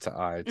eye to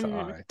eye to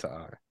Mhm. eye to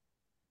eye.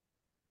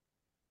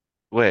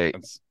 Wait,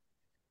 That's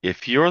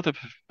if you're the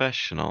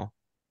professional,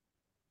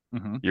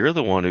 mhm, you're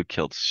the one who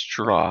killed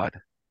Strahd,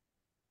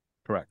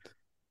 correct.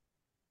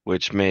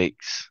 which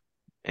makes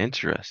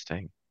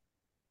interesting.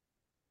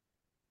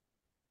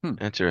 Hmm.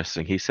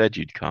 Interesting. He said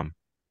you'd come.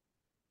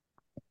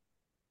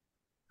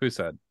 Who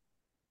said?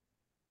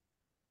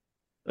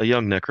 A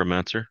young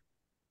necromancer.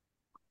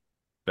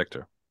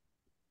 Victor.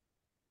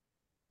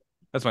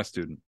 That's my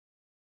student.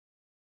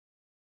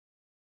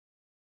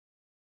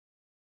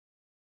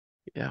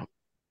 Yeah.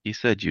 He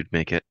said you'd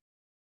make it.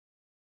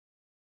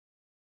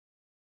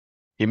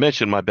 He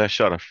mentioned my best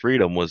shot of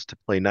freedom was to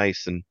play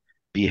nice and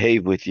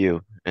behave with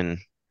you, and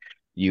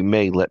you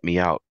may let me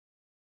out.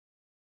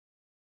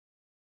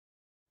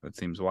 That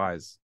seems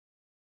wise.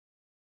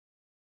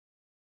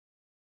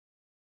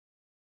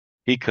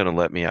 He couldn't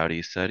let me out,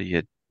 he said.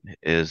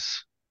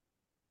 His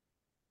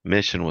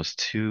mission was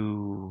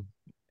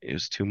it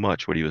was too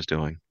much what he was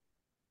doing.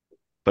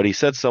 But he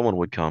said someone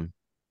would come.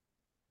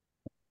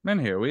 And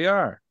here we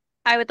are.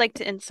 I would like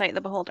to insight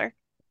the beholder.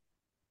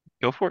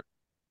 Go for it.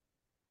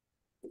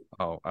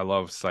 Oh, I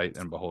love sight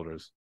and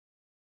beholders.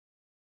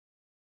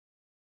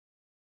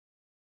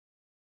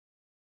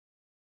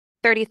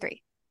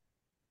 33.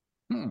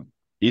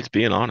 He's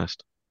being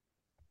honest,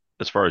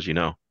 as far as you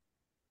know.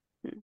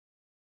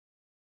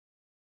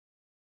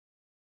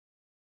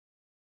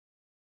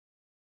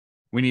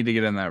 We need to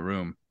get in that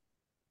room.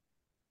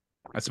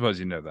 I suppose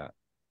you know that.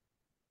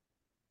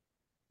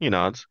 He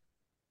nods.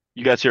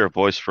 You guys hear a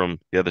voice from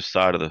the other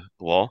side of the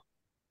wall.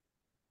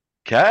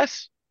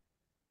 Cass?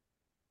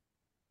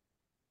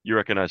 You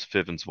recognize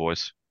Fiven's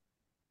voice.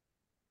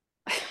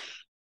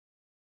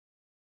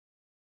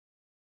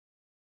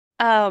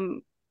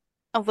 I'll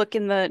look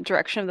in the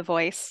direction of the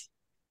voice.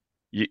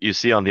 You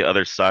see on the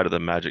other side of the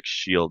magic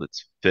shield,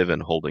 it's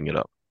Fiven holding it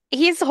up.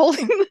 He's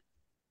holding.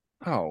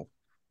 Oh,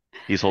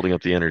 He's holding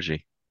up the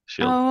energy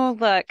shield. Oh,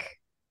 look.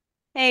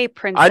 Hey, I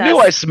princess. knew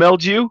I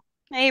smelled you.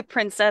 Hey,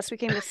 princess. We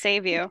came to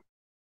save you.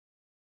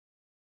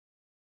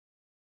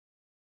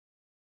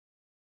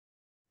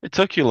 It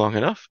took you long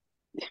enough.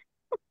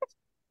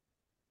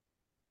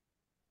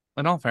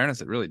 in all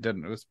fairness, it really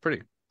didn't. It was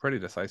pretty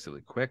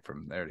decisively quick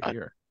from there to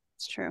here.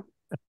 It's true.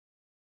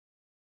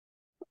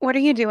 What are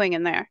you doing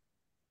in there?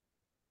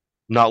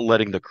 Not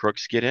letting the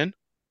crooks get in.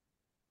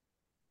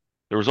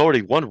 There was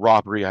already one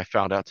robbery I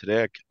found out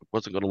today. I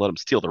wasn't going to let them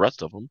steal the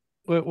rest of them.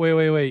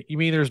 Wait. You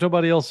mean there's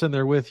nobody else in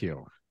there with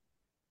you?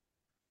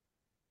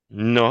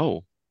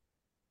 No.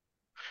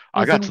 I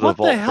Well, got then to the what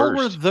the vault hell were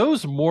first.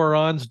 those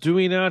morons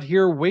doing out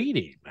here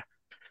waiting?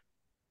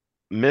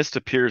 Mist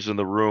appears in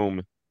the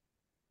room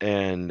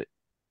and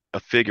a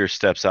figure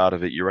steps out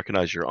of it. You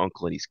recognize your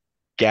uncle and he's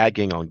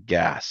gagging on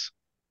gas.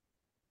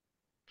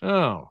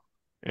 Oh.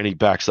 And he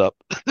backs up.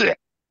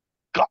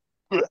 God,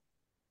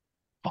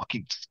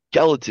 fucking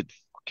skeleton,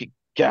 fucking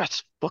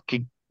gas,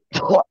 fucking.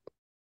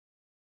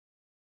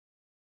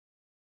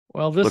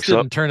 Well, this Looks up.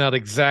 didn't turn out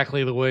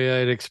exactly the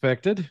way I'd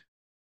expected.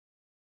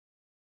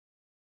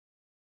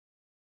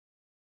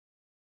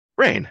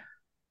 Rain.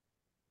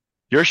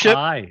 Your ship?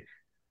 Hi.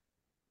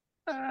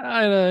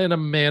 In a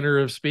manner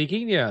of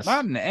speaking, yes.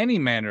 Not in any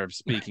manner of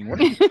speaking. What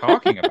are you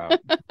talking about?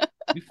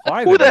 You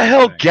fly Who the damn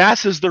hell thing.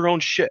 gasses their own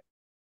ship?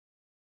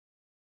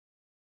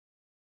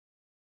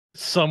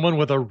 Someone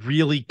with a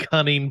really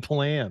cunning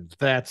plan.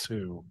 That's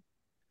who.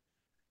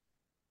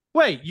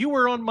 Wait, you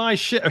were on my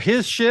ship,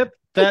 his ship,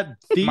 the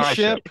My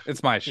ship? ship.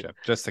 It's my ship,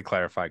 just to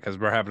clarify, because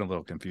we're having a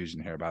little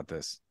confusion here about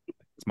this.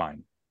 It's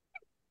mine.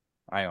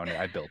 I own it.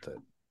 I built it.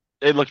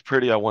 It looked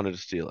pretty. I wanted to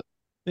steal it.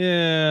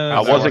 Yeah. I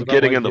sounds wasn't about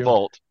getting like in the you.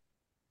 vault.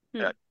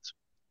 Hmm. That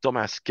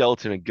dumbass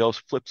skeleton and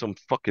ghost flipped some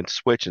fucking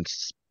switch and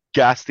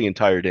gassed the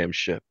entire damn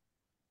ship.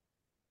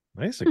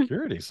 Nice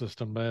security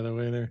system, by the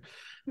way, there.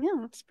 Yeah,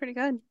 that's pretty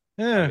good.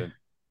 Yeah.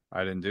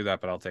 I didn't do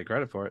that, but I'll take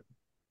credit for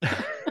it.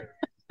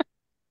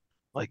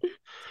 Like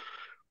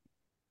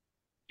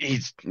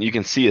you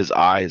can see his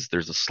eyes.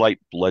 There's a slight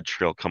blood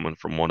trail coming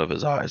from one of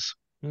his eyes.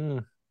 Hmm.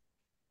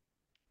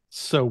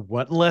 So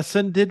what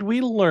lesson did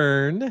we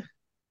learn?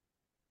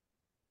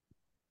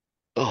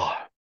 Ugh.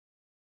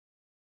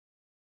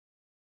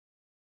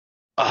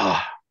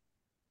 Ah.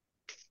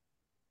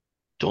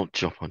 Don't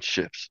jump on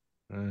ships.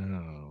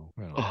 Oh,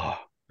 well. Ugh.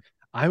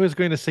 I was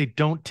going to say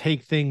don't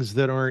take things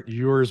that aren't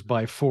yours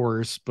by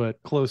force,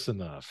 but close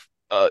enough.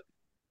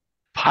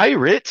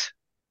 Pirate?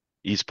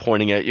 He's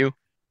pointing at you.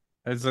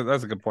 That's a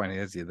good point.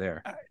 Is he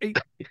there?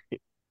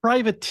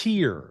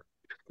 Privateer,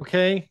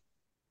 okay?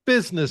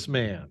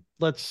 Businessman.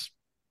 Let's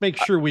make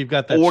sure we've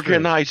got that straight.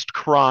 Organized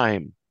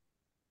crime.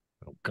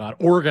 Oh God,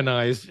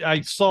 organized.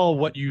 I saw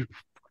what you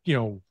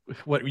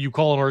what you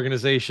call an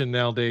organization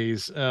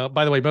nowadays.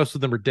 By the way, most of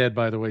them are dead.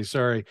 By the way,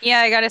 sorry. Yeah,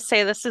 I gotta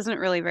say this isn't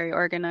really very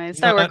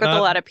organized. I Not- work with a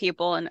not- lot of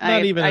people, and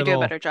not even I at do a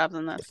all. better job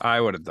than this. I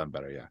would have done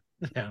better. Yeah.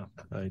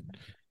 Yeah.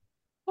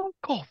 I'll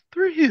call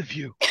three of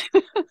you.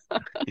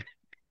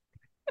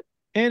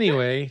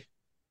 Anyway,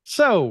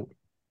 so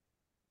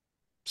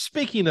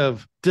speaking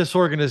of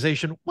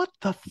disorganization, what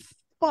the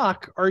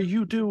fuck are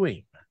you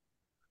doing?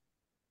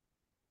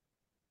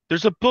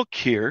 There's a book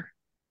here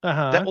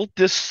Uh-huh. that will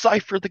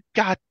decipher the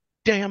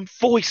goddamn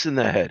voice in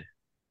the head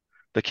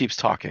that keeps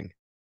talking.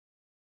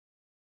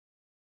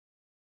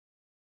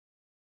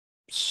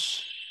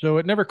 So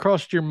it never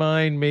crossed your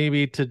mind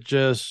maybe to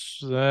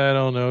just, I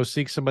don't know,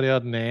 seek somebody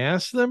out and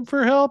ask them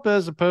for help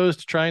as opposed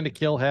to trying to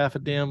kill half a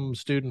damn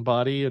student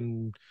body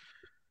and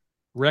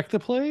wreck the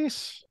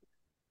place?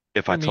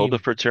 If I I told the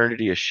mean-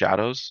 fraternity of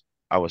shadows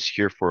I was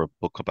here for a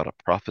book about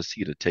a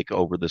prophecy to take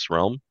over this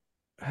realm,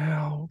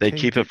 Oh, They okay.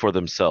 keep it for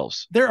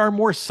themselves. There are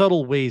more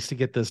subtle ways to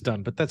get this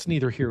done, but that's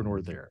neither here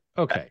nor there.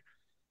 Okay.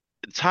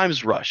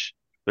 Time's rush.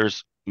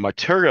 There's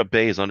Materia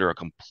Bay is under a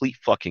complete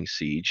fucking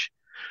siege.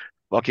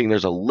 Fucking,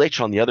 there's a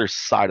lich on the other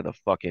side of the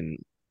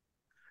fucking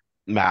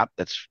map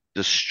that's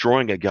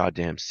destroying a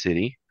goddamn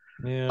city.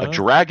 A Yeah.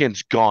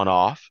 dragon's gone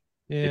off,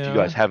 if you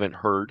guys Yeah. haven't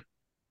heard.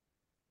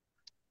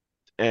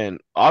 And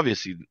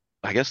obviously,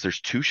 I guess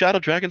there's 2 shadow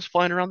dragons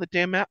flying around the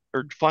damn map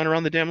or flying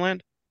around the damn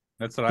land.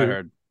 That's what I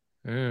heard.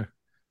 Yeah.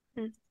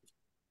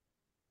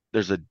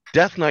 There's a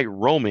Death Knight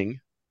roaming.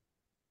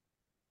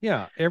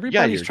 Yeah, Yeah,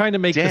 everybody's you're trying to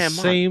make the damn right.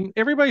 same.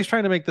 Everybody's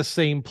trying to make the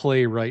same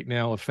play right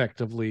now,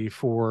 effectively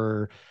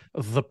for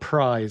the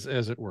prize,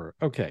 as it were.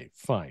 Okay,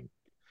 fine.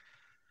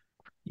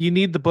 You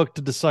need the book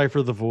to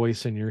decipher the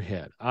voice in your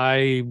head.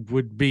 I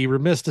would be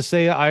remiss to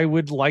say I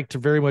would like to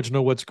very much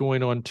know what's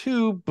going on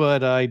too,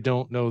 but I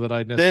don't know that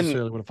I Then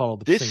necessarily want to follow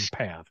the this same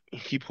path.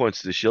 he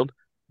points to the shield.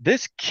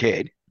 This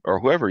kid, or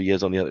whoever he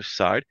is on the other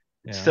side,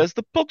 Yeah. says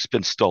the book's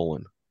been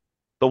stolen.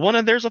 The one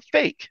in there's a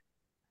fake.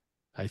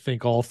 I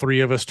think all three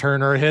of us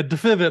turn our head to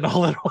Fiven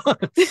all at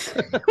once.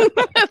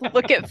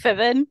 Look at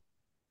Fiven.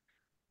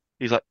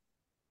 He's like,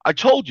 I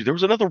told you there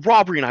was another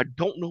robbery and I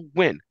don't know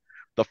when.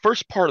 The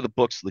first part of the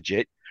book's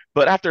legit,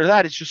 but after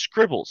that it's just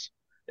scribbles.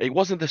 It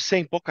wasn't the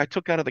same book I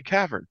took out of the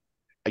cavern.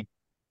 I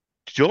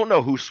don't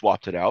know who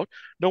swapped it out.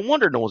 No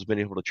wonder no one's been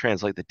able to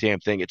translate the damn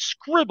thing. It's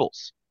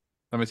scribbles.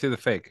 Let me see the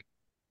fake.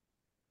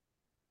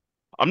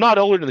 I'm not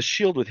holding the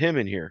shield with him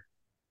in here.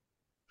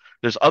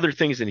 There's other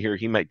things in here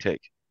he might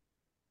take.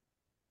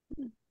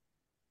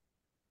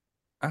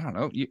 I don't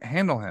know. You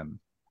handle him.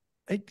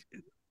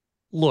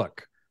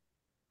 Look,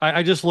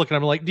 I just look and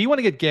I'm like, do you want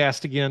to get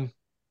gassed again?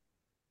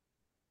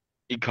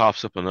 He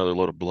coughs up another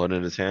load of blood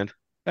in his hand.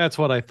 That's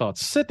what I thought.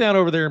 Sit down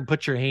over there and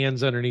put your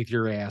hands underneath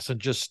your ass and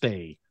just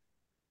stay.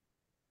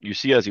 You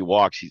see as he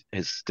walks,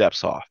 his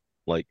steps off.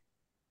 Like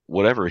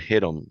whatever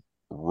hit him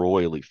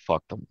royally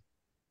fucked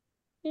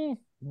him.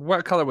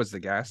 What color was the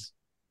gas?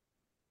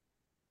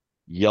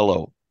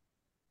 Yellow.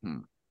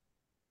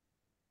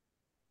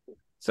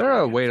 Is there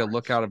a way to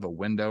look out of a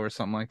window or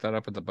something like that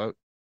up at the boat?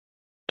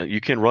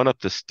 You can run up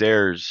the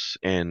stairs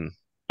and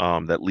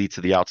that lead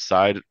to the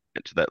outside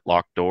to that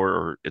locked door,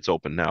 or it's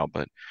open now,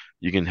 but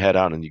you can head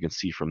out and you can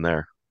see from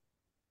there.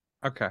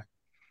 Okay.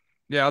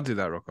 Yeah, I'll do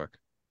that real quick.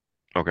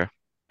 Okay.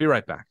 Be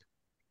right back.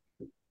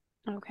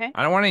 Okay.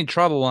 I don't want any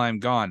trouble while I'm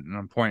gone, and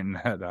I'm pointing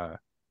at I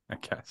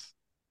guess.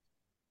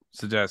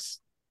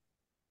 Suggest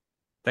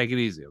take it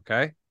easy,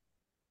 okay?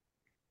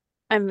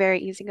 I'm very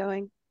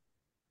easygoing.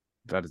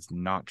 That is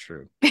not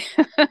true.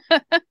 All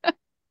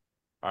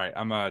right,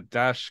 I'm a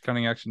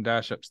cunning action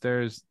dash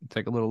upstairs.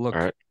 Take a little look.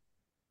 All right.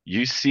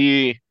 You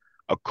see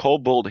a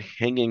kobold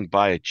hanging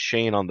by a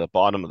chain on the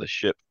bottom of the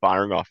ship,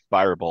 firing off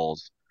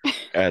fireballs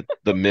at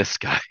the mist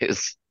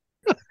guys.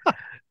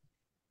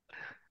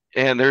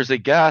 And there's a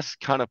gas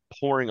kind of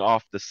pouring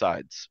off the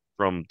sides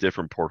from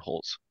different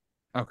portholes.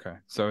 Okay,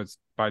 so it's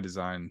by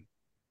design.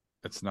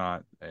 It's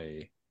not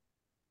a.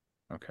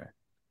 Okay.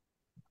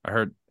 I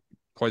heard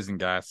poison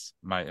gas.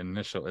 My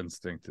initial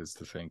instinct is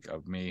to think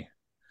of me.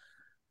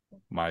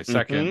 My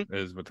second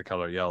is with the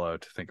color yellow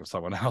to think of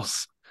someone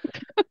else.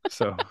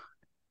 So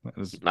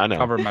I know.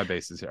 cover my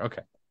bases here.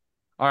 Okay.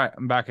 All right,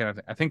 I'm back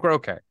in. I think we're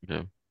okay.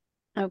 Yeah.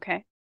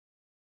 Okay.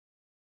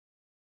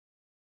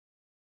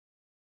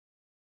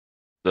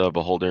 The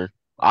beholder.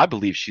 I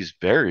believe she's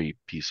very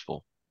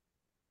peaceful.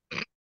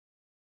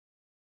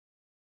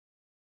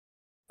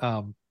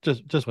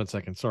 Just 1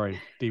 second. Sorry,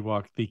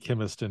 D-Walk. The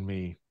chemist in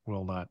me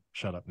will not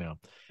shut up now.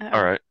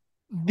 All right.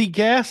 The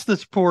gas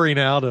that's pouring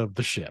out of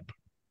the ship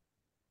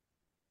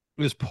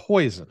is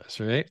poisonous,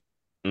 right?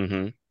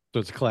 Mm-hmm. So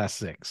it's a class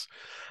 6.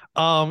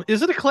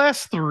 Is it a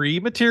class 3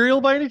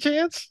 material by any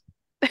chance?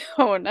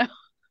 Oh no.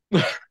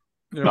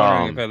 You're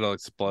wondering if it'll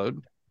explode?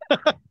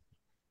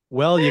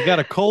 Well, you got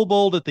a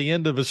kobold at the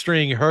end of a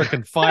string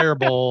hurricane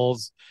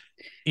fireballs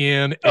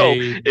in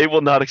it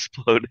will not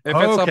explode.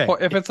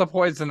 If it's a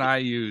poison I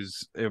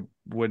use, it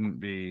wouldn't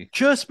be.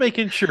 Just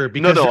making sure,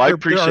 because I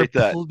appreciate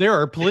that. There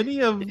are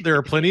plenty of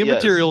Yes.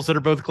 materials that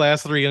are both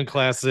class 3 and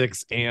class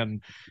 6,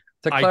 and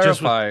To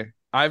clarify,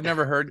 I've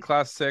never heard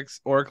class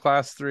 6 or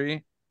class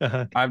 3.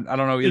 I don't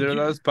know either of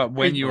those, but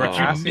when you were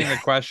asking the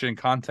question,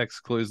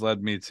 context clues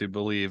led me to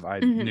believe I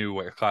knew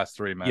what class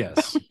 3 meant.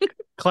 Yes.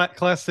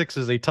 Class 6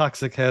 is a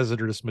toxic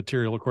hazardous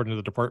material according to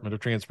the Department of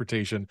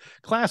Transportation.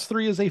 Class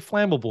 3 is a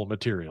flammable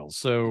material.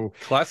 So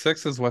class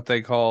 6 is what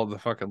they call the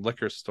fucking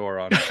liquor store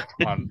on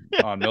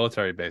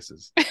military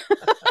bases.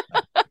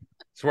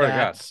 Swear to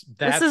God.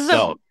 This is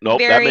that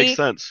makes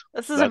sense.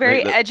 This is a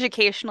very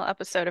educational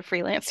episode of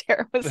Freelance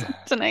Heroism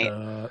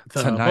tonight.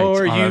 Tonight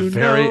on a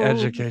very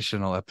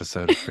educational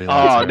episode of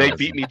Freelance Heroism. Nate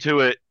beat me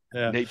to it.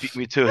 Yeah. Nate beat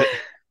me to it.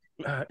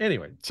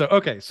 Anyway, so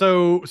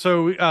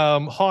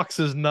Hawks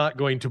is not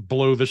going to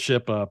blow the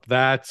ship up.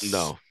 That's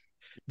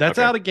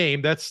out of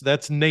game.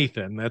 That's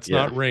Nathan. That's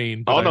not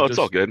Rain. Oh no, it's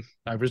all good.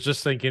 I was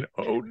just thinking,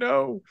 oh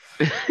no.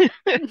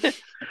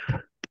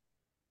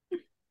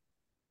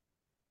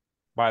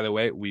 by the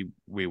way, we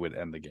would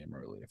end the game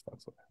early if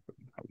that's what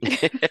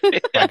happened.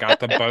 If I got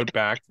the boat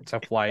back to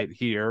fly it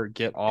here,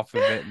 get off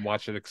of it, and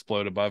watch it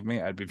explode above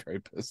me, I'd be very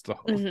pissed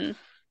off. Mhm.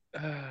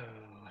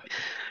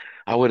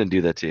 I wouldn't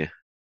do that to you.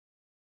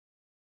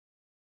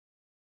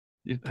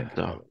 You'd think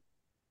No. about it.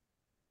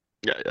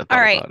 Yeah, I All thought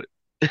right. about it.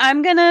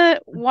 I'm gonna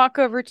walk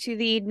over to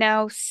the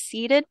now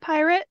seated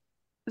pirate.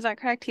 Is that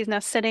correct? He's now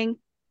sitting.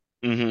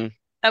 Mm-hmm.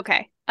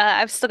 Okay.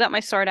 I've still got my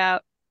sword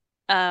out.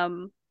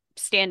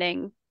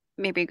 Standing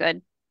maybe a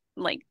good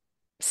like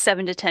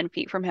 7 to 10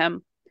 feet from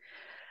him.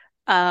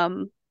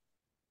 Um,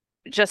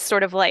 just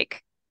sort of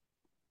like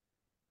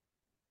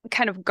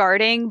kind of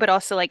guarding, but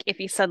also like if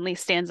he suddenly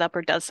stands up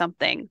or does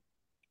something,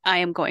 I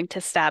am going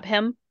to stab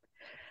him.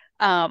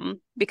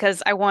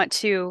 Because I want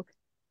to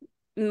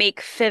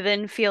make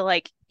Fiven feel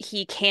like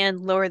he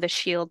can lower the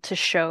shield to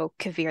show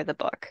Kavir the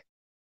book.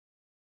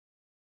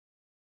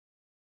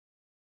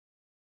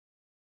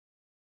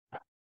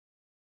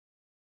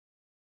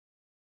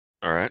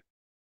 All right.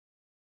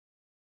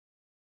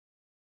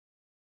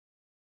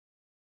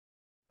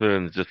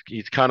 Then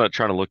he's kind of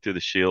trying to look through the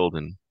shield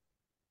and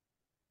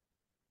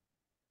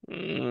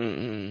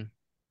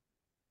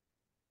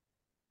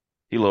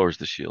he lowers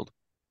the shield.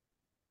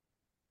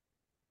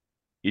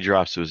 He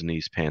drops to his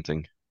knees,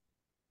 panting,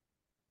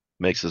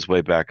 makes his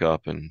way back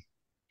up, and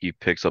he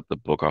picks up the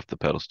book off the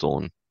pedestal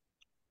and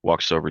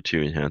walks over to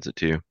you and hands it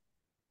to you.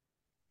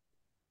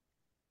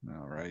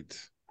 All right.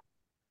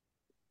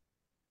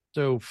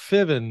 So,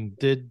 Fiven,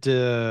 did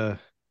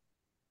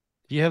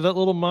you have that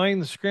little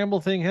mind scramble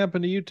thing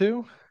happen to you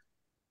too?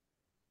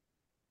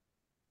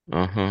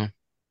 Uh-huh.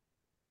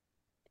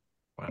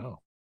 Wow.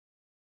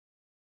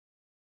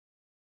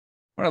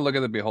 I want to look at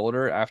the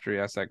beholder after he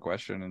asks that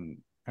question and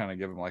kind of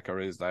give him like a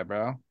raised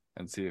eyebrow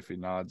and see if he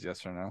nods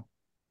yes or no.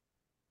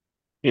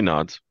 He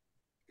nods.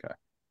 Okay.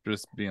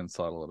 Just being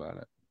subtle about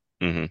it.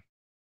 Mm-hmm.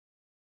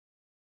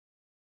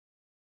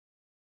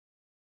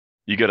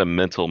 You get a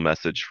mental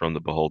message from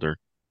the beholder.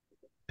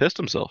 Pissed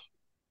himself.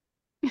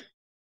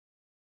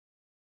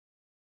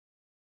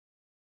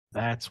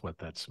 That's what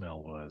that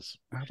smell was.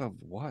 Out of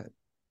what?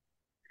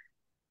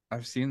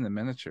 I've seen the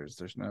miniatures.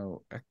 There's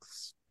no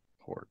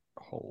export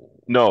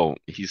hole. No,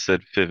 he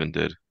said Fiven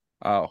did.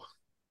 Oh.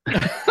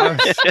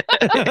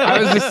 I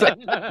was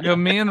just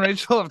me and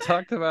Rachel have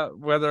talked about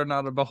whether or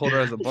not a beholder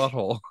has a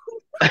butthole.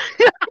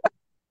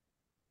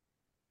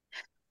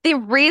 The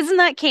reason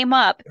that came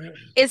up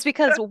is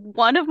because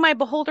one of my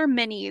beholder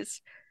minis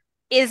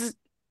is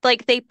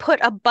like they put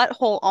a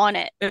butthole on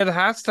it. It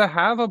has to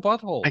have a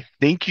butthole. I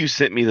think you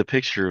sent me the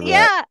picture of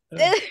that.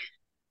 Yeah.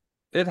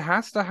 It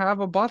has to have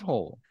a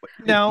butthole.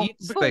 Now, It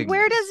eats But things.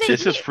 where does it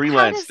This is eat? How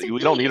freelance. does it We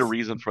don't need a eat?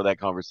 reason for that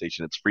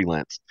conversation. It's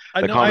freelance.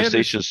 I The know, I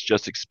conversation's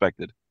just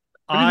expected.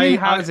 What do you mean,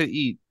 how does it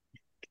eat?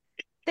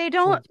 They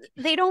don't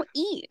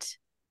eat.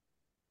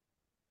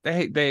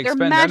 They They're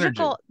expend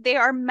magical. energy. They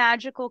are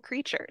magical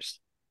creatures.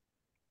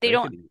 They They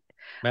don't could eat.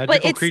 Magical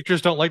it's-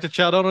 creatures don't like to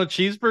chow down on a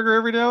cheeseburger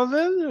every now and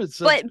then.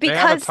 but They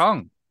have a because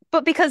tongue.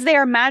 they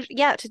are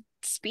to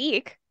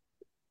speak.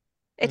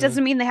 It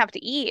doesn't mean they have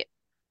to eat.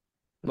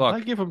 Look, I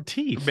give them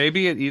teeth.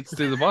 maybe it eats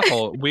through the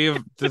butthole.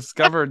 We've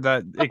discovered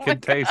that it Oh my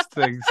can taste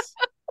things.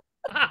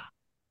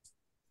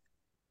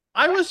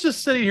 I was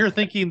just sitting here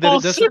thinking that Full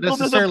it doesn't circle to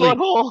the necessarily.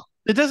 butthole.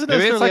 It doesn't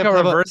Maybe it's necessarily like have a to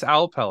have reverse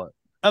owl pellet.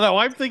 I know.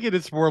 I'm thinking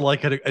it's more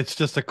like it's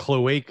just a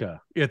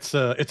cloaca. It's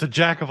a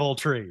jack of all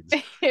trades.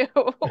 Ew.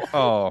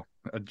 Oh,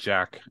 a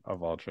jack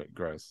of all trades.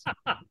 Gross.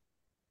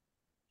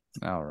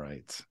 All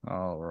right.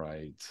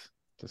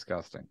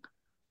 Disgusting.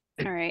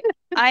 All right.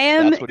 I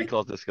am That's what he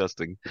calls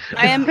disgusting.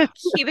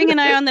 keeping an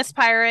eye on this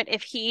pirate.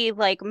 If he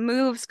like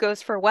moves,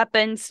 goes for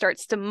weapons,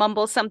 starts to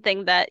mumble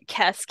something that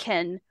Kess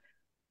can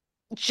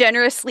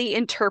generously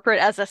interpret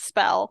as a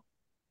spell,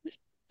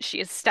 she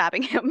is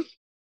stabbing him.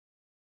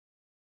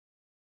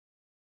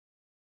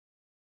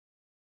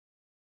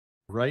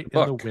 Right in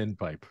the Look.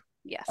 windpipe.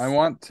 Yes. I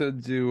want to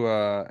do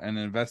an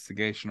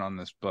investigation on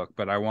this book,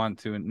 but I want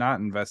to not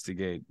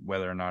investigate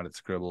whether or not it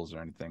scribbles or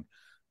anything.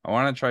 I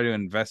want to try to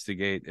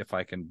investigate if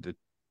I can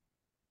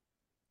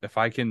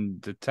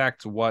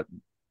detect what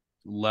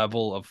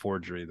level of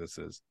forgery this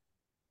is.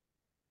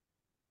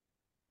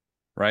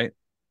 Right?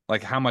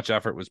 Like how much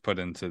effort was put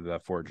into the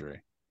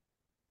forgery.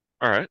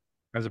 All right.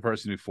 As a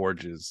person who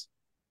forges,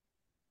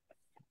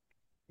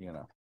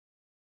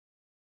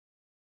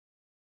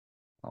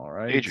 All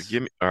right.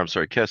 Adrian,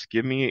 Kess,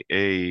 give me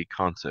a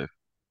con save.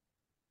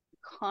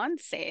 Con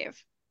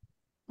save.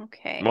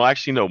 Okay. Well,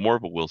 actually, no, more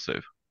of a will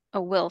save.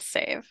 A will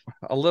save.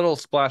 A little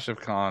splash of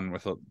con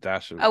with a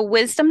dash of A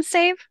wisdom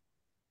save?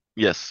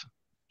 Yes.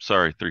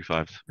 Sorry, 3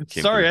 5s.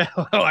 Sorry,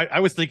 I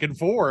was thinking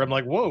 4. I'm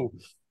like, whoa.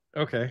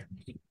 Okay.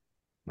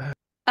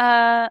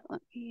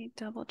 Let me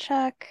double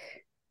check.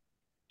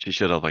 She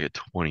should have like a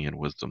 20 in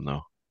wisdom,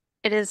 though.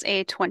 It is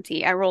a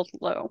 20. I rolled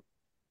low.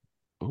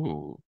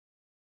 Ooh.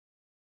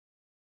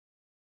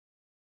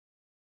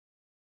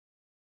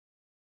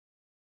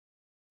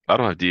 I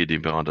don't have D&D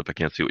Beyond up. I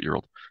can't see what you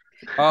rolled.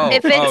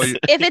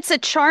 If it's a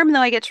charm, though,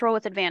 I get to roll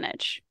with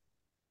advantage.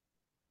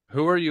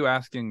 Who are you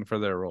asking for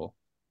their roll?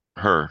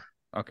 Her.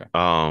 Okay.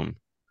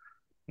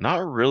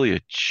 Not really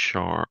a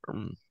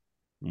charm,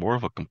 more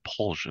of a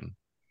compulsion.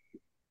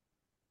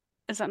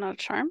 Is that not a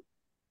charm?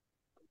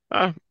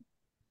 Uh,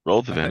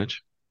 Roll with I think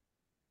advantage.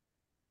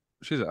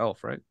 she's an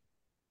elf, right?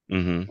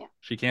 Mm-hmm. Yeah.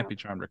 She can't Oh. be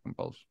charmed or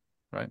compelled,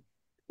 right?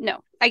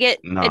 No, I get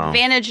No.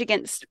 advantage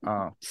against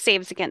Oh,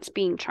 saves against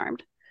being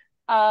charmed.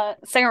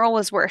 Second roll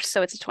was worse,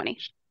 so it's a 20.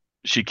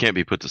 She can't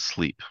be put to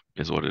sleep,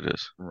 is what it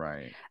is.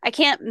 right. I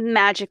can't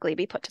magically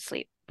be put to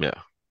sleep. Yeah.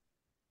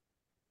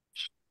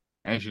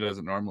 And she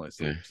doesn't normally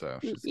Yeah. sleep, so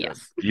she's good.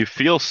 Yes. You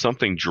feel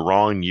something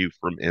drawing you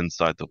from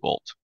inside the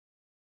vault,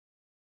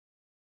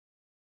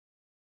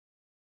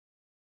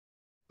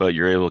 but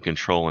you're able to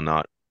control and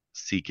not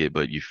seek it,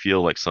 but you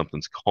feel like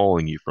something's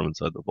calling you from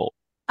inside the vault.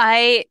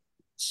 I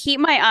keep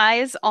my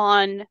eyes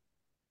on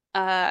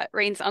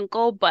Rain's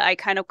uncle, but I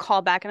kind of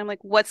call back and I'm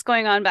like, what's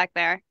going on back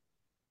there?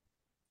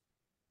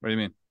 What do you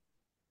mean?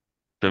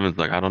 Devin's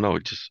like, I don't know,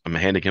 I'm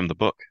handing him the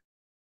book.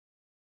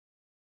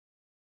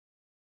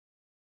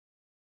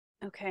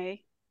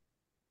 Okay.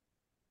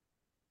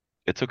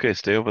 It's okay,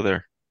 stay over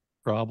there.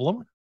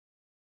 Problem?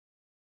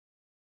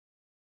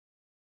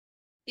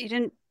 You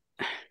didn't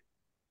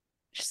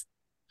just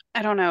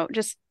I don't know.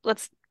 Just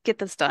let's get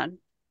this done.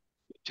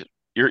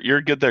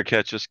 You're good there,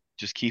 Cat. Just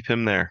keep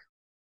him there.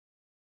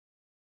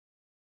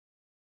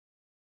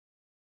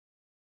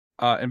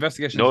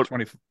 Investigation's No,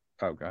 20.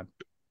 Oh god.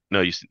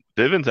 no,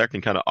 Vivian's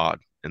acting kind of odd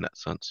in that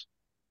sense.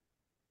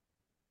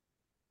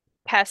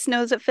 Tess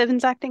knows that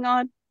Fiven's acting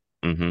odd.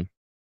 Hmm.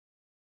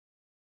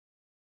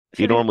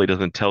 He Fiven, normally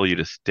doesn't tell you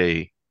to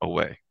stay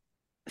away.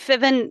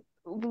 Fiven,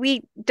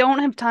 we don't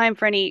have time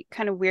for any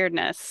kind of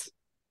weirdness.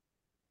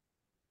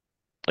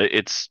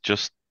 It's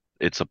just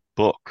it's a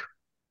book,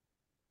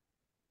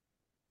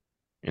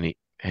 and he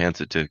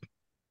hands it to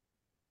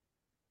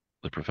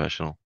the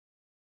professional.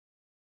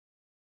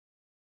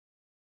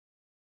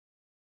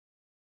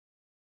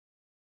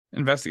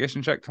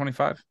 Investigation check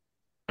 25.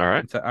 All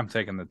right. I'm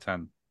taking the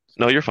 10.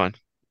 No, you're fine.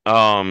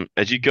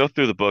 As you go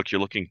through the book,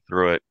 you're looking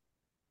through it.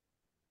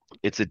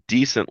 It's a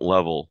decent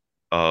level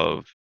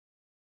of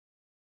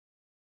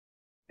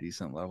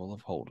Decent level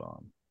of hold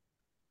on.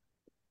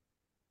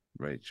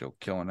 Rachel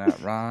killing that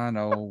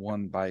rhino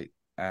one bite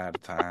at a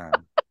time.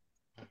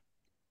 all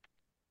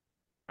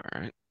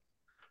right.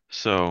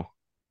 So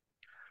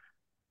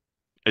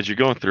as you're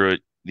going through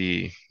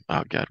it,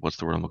 oh God, what's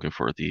the word I'm looking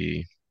for?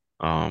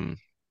 Um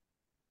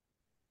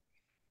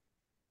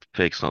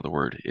fake's not the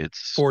word.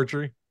 It's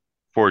Forgery.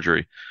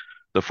 forgery.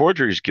 The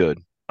forgery is good.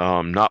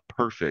 Not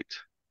perfect.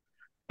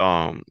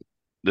 Um,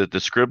 the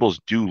scribbles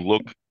do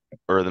look,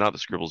 or they're not the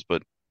scribbles,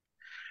 but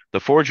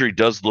the forgery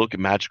does look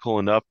magical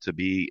enough to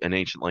be an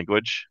ancient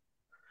language,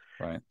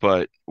 Right.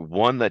 but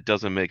one that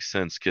doesn't make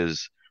sense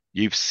because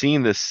you've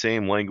seen this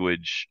same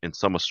language in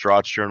some of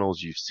Strahd's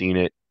journals. You've seen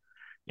it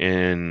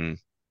in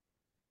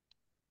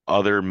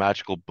other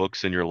magical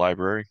books in your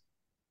library.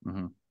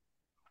 Mm-hmm.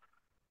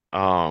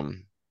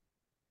 Um,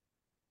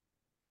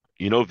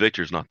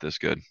 Victor's not this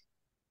good,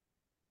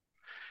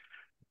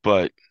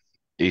 but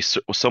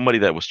somebody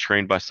that was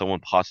trained by someone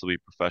possibly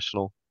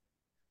professional,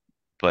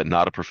 but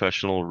not a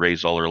professional,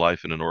 raised all her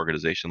life in an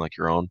organization like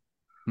your own,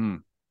 Hmm.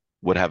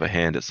 would have a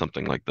hand at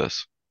something like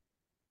this.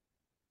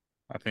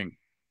 I think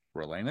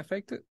Relena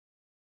faked it.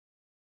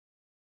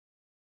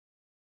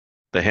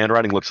 The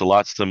handwriting looks a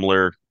lot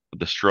similar,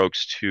 the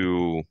strokes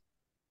to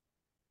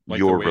Like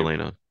the your way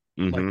Verlena.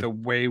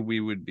 Mm-hmm. we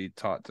would be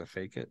taught to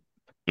fake it.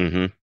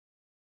 Mm-hmm.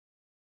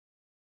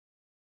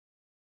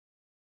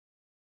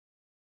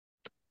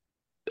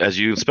 As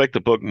you inspect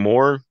the book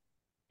more,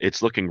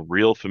 it's looking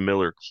real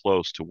familiar,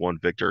 close to one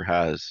Victor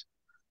has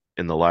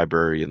in the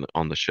library and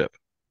on the ship.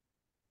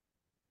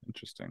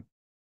 Interesting.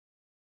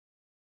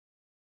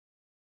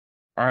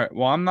 All right.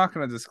 Well, I'm not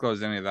going to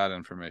disclose any of that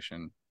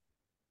information.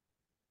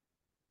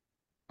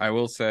 I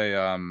will say,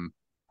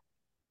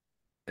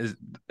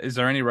 is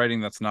there any writing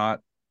that's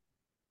not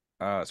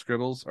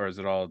scribbles, or is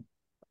it all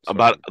sort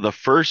About of the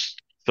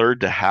first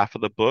third to half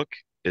of the book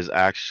is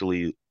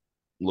actually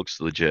looks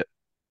legit,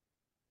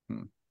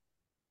 hmm,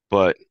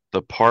 but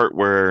the part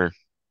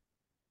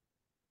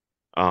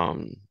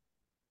um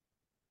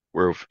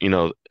where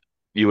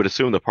you would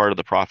assume the part of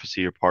the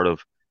prophecy or part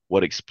of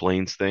what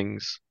explains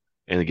things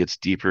and it gets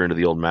deeper into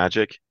the old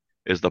magic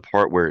is the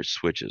part where it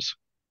switches.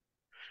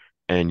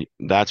 And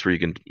that's where you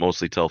can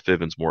mostly tell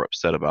Fiven's more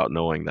upset about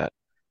knowing that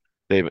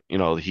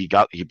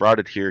he brought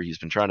it here. He's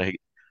been trying to,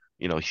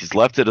 he's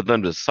left it to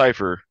them to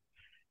decipher.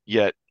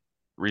 Yet,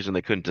 reason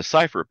they couldn't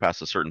decipher it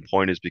past a certain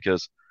point is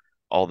because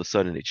all of a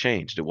sudden it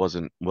changed. It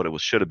wasn't what it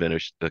was should have been.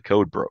 The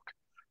code broke.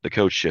 The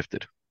code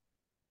shifted.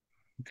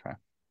 okay.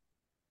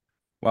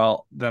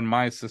 Well, then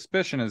my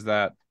suspicion is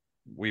that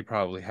we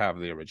probably have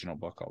the original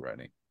book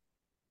already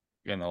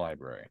in the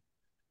library,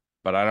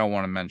 but I don't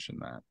want to mention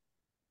that.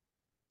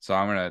 So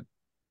I'm gonna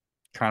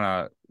kind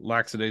of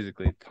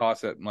lackadaisically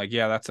toss it. I'm like,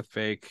 yeah, that's a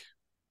fake.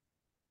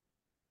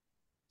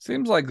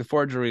 Seems like the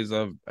forgery is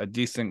of a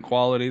decent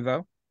quality,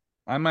 though.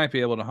 I might be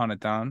able to hunt it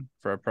down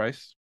for a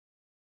price.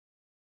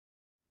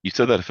 You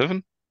said that to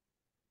Fiven?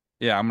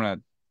 Yeah, I'm gonna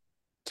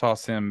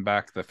toss him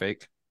back the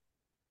fake.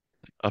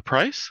 A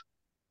price?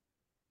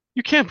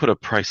 You can't put a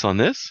price on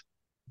this.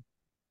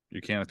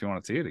 You can if you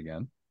want to see it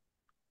again.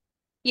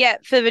 Yeah,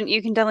 Fiven,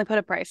 you can definitely put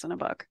a price on a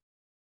book.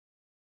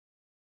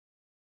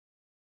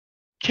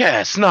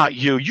 Cass, not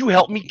you. You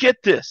helped me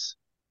get this.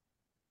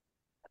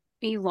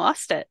 You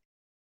lost it.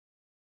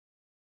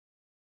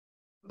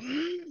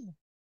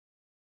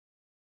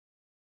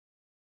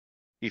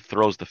 He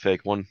throws the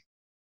fake one.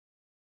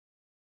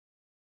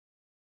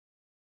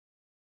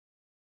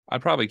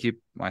 I'd probably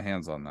keep my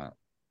hands on that.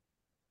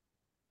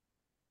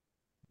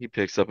 He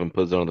picks up and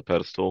puts it on the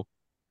pedestal.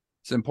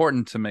 It's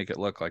important to make it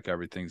look like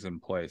everything's in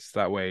place.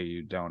 That way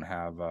you don't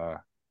have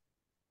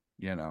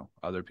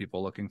other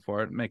people looking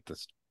for it. Make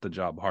the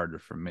job harder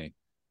for me.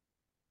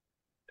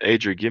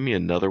 Adri, give me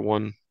another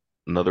one.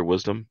 Another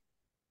wisdom.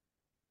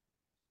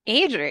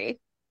 Adri.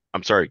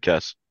 I'm sorry,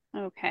 Cass.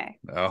 Okay.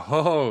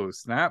 Oh,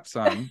 snap,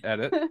 son.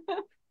 Edit.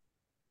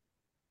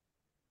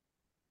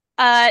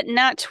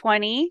 Not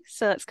 20,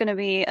 so it's gonna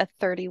be a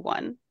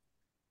 31.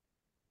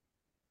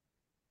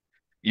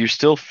 You're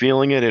still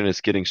feeling it and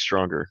it's getting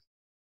stronger.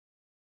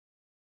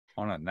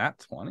 On a nat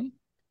 20?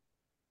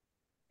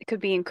 It could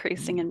be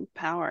increasing in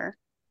power.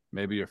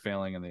 Maybe you're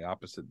failing in the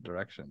opposite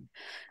direction.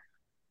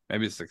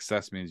 Maybe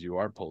success means you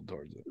are pulled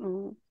towards it.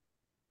 Ooh.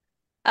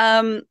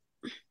 Um,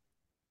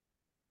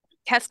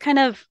 Cass kind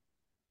of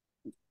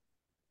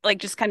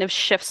just kind of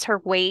shifts her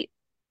weight.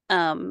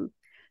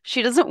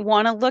 She doesn't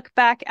want to look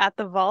back at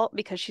the vault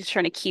because she's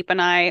trying to keep an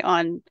eye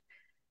on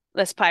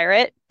this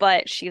pirate,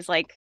 but she's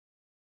like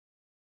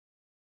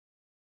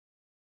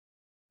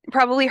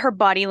probably her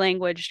body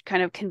language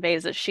kind of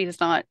conveys that she's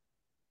not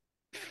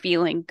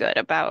feeling good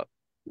about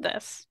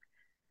this.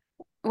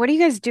 What are you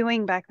guys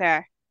doing back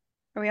there?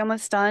 Are we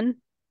almost done?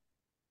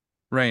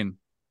 Rain,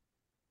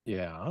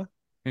 Yeah.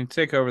 can you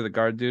take over the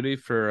guard duty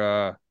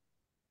for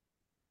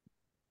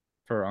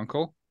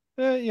Uncle?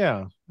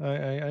 Yeah.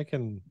 I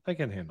can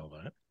handle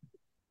that.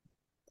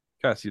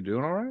 Cass, you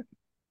doing all right?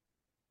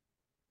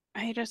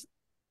 I just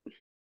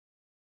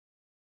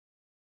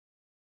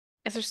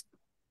is there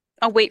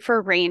I'll wait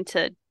for Rain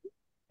to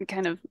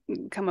kind of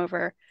come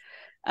over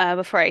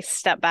before I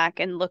step back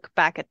and look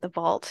back at the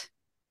vault.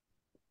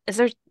 Is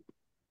there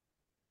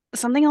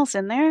something else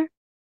in there?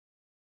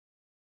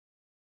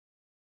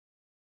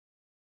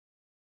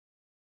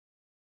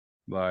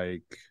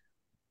 Like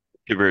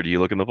Gibber, do you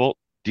look in the vault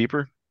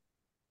deeper?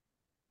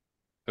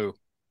 who?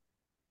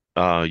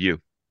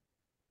 You.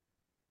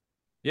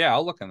 Yeah,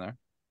 I'll look in there.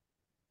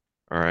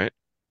 All right.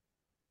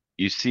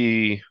 You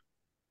see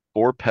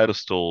 4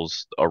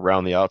 pedestals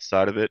around the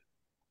outside of it.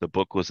 The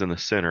book was in the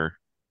center.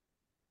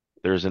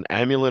 There's an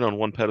amulet on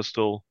one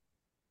pedestal,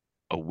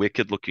 a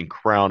wicked-looking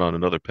crown on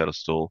another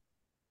pedestal,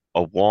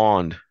 a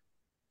wand,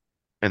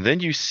 and then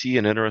you see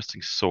an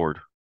interesting sword.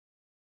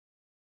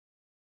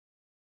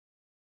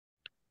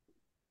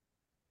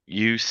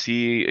 You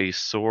see a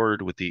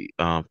sword with the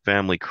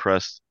family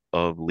crest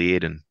of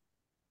Leiden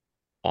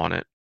on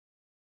it,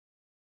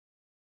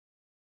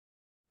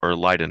 or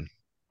Leiden.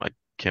 I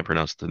can't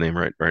pronounce the name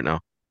right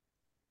now.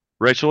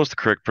 Rachel, what's the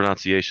correct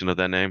pronunciation of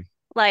that name?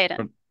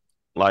 Laiden.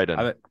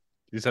 Leiden.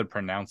 You said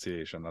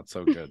pronunciation. That's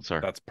so good.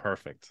 Sorry. That's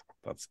perfect.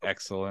 That's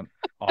excellent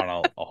on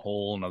a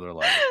whole nother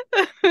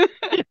level.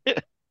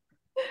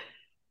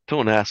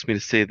 Don't ask me to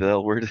say the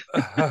L word.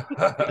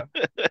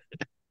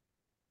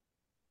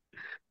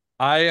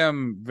 I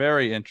am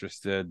very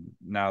interested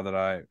now that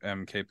I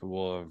am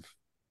capable of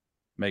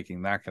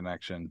making that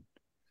connection.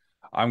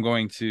 I'm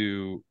going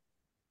to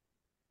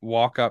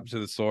walk up to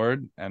the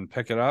sword and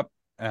pick it up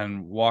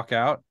and walk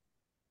out,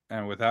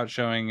 and without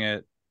showing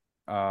it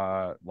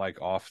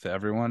like off to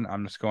everyone,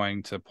 I'm just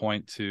going to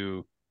point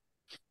to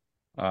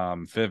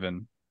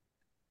Fiven.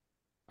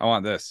 I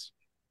want this.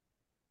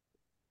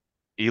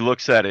 He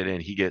looks at it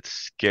and he gets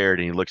scared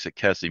and he looks at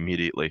Kess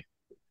immediately.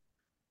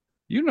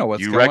 You know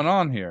what's You going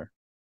on here.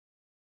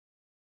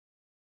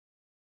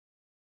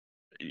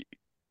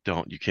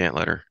 Don't. You can't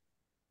let her.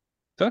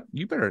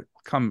 You better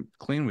come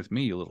clean with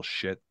me, you little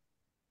shit.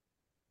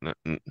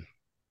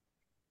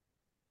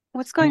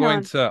 What's I'm going going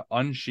on? to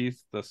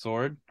unsheath the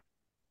sword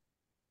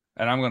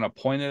and I'm going to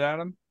point it at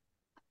him.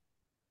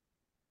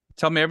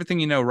 Tell me everything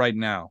you know right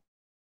now.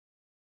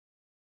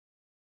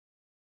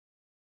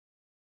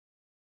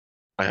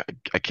 I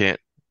can't.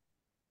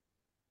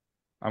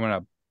 I'm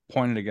going to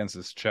point it against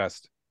his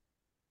chest.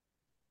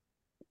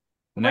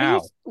 What are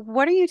Now,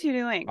 what are you two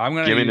doing? I'm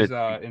going Give to me use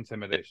the.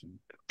 intimidation.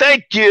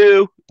 Thank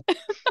you.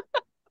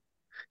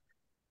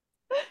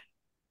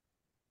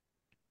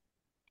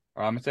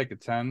 I'm going to take a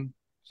 10,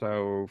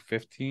 so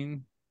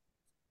 15.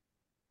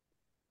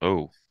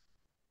 Oh,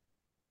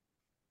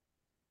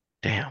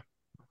 damn. I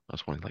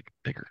was wanting like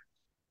bigger.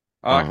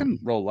 Oh, I can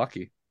roll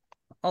lucky.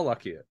 I'll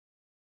lucky it.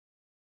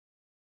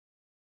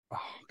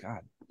 Oh,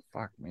 God.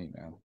 Fuck me,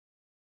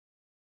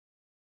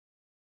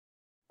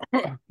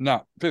 man.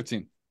 No,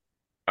 15.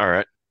 All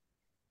right.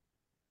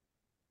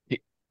 If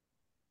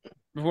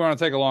we want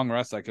to take a long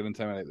rest, I could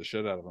intimidate the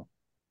shit out of him.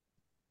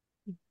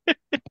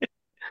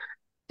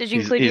 Did you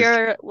He's include he's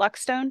your luck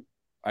stone?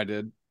 I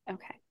did.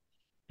 Okay.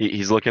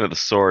 He's looking at the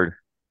sword.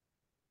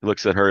 He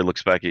looks at her. He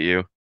looks back at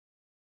you.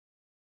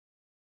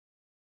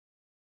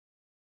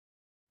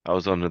 I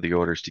was under the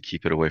orders to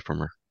keep it away from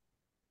her.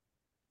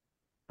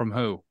 From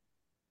who?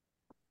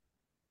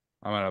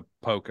 I'm gonna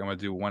poke. I'm gonna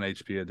do 1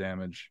 HP of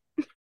damage.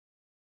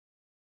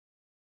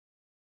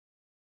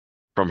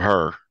 From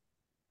her.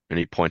 And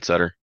he points at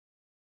her.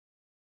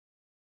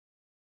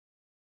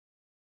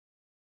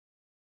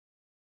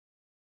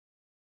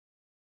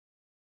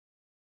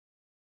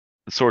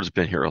 The sword's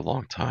been here a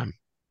long time.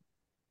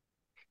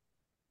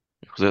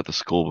 It was at the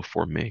school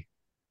before me.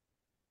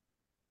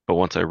 But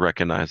once I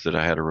recognized it,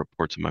 I had to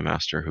report to my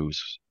master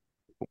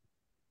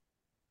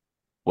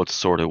what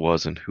sword it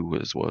was and who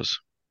it was.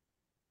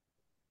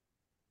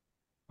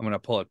 I'm gonna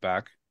pull it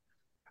back.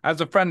 As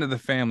a friend of the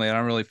family, I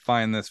don't really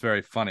find this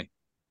very funny.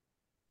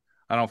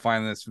 I don't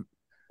find this.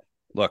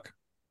 Look,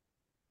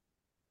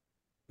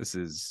 this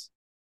is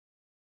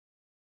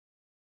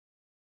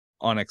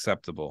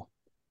unacceptable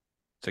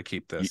to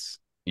keep this.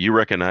 You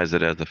recognize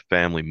it as the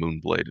family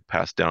moonblade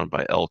passed down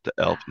by elf to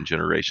elf in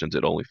generations.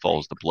 It only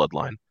follows the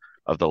bloodline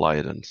of the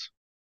Lyodins.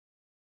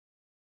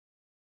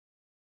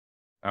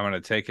 I'm gonna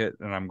take it,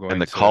 and I'm going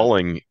And the to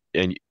calling,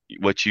 and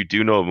what you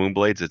do know of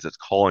Moonblades is it's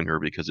calling her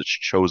because it's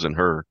chosen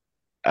her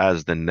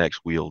as the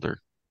next wielder.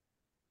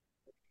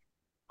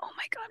 Oh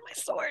my god, my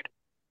sword.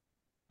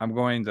 I'm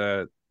going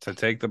to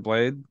take the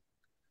blade,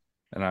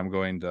 and I'm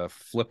going to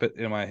flip it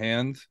in my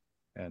hand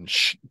and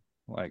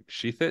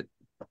sheath it.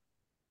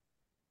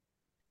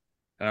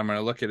 And I'm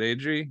gonna look at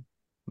Adri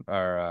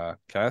or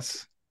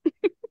Kess.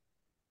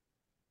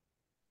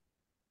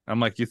 I'm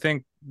like, you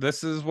think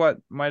this is what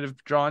might have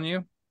drawn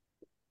you?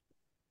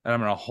 And I'm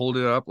gonna hold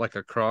it up like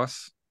a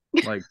cross,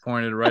 like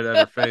pointed right at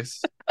her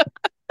face.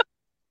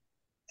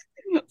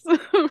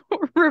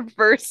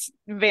 Reverse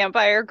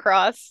vampire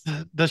cross.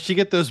 Does she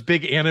get those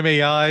big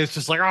anime eyes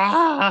just like,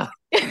 ah?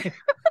 Do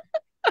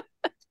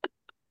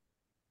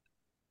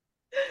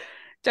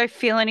I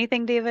feel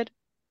anything, David?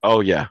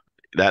 Oh yeah,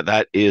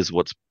 that is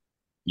what's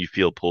you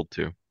feel pulled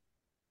to.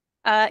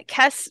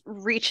 Kess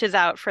reaches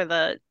out for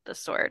the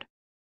sword.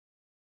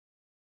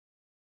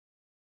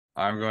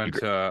 I'm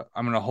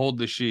gonna hold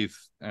the sheath,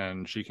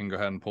 and she can go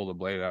ahead and pull the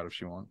blade out if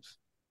she wants.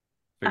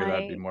 Figure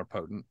that'd be more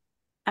potent.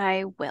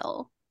 I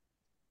will.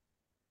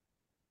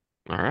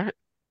 All right.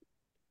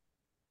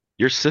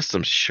 Your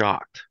system's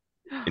shocked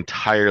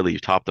entirely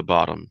top to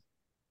bottom.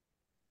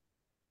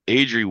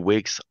 Adri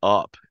wakes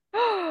up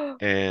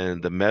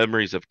and the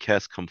memories of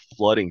Kess come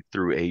flooding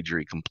through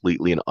Adri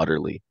completely and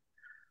utterly.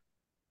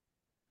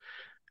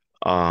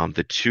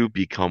 The two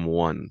become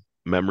one.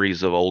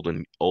 Memories of old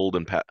and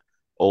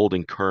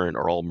current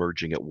are all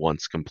merging at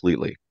once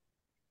completely.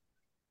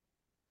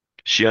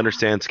 She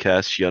understands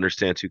Kess. She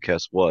understands who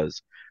Kess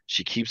was.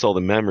 She keeps all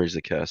the memories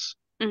of Kess,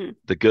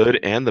 the good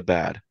and the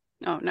bad.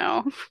 Oh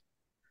no.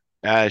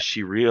 As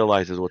she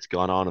realizes what's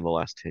gone on in the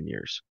last 10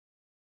 years.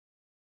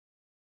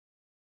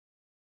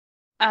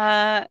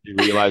 She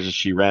realizes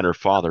she ran her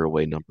father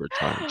away a number of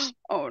times.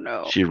 Oh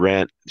no.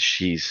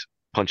 She's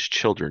punched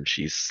children.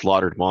 She's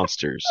slaughtered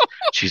monsters.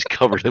 She's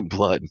covered in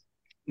blood.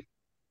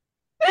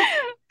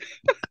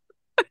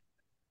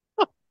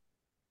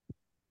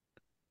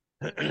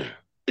 Oh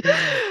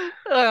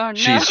no.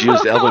 She's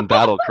used elven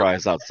battle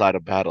cries outside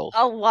of battle.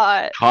 A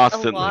lot.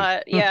 Constantly. A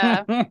lot.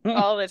 Yeah.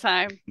 All the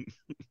time. She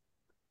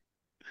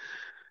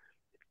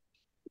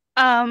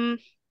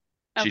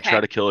Okay.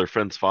 tried to kill her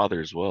friend's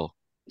father as well.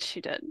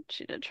 She did.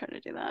 She did try to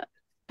do that.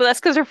 But that's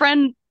because her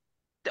friend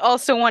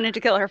also wanted to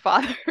kill her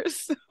father.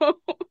 So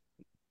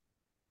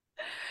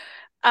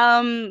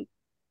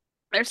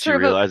there's She sort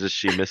of realizes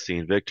she missed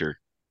seeing Victor.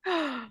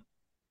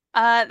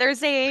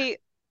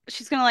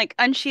 she's gonna like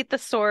unsheath the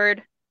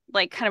sword,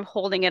 like kind of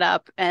holding it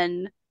up,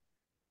 and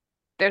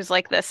there's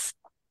like this,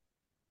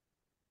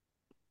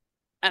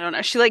 I don't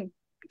know, she like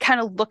kind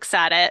of looks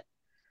at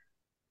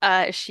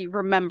it. She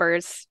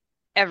remembers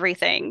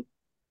everything.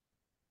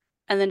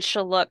 And then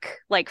she'll look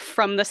like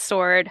from the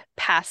sword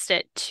past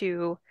it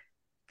to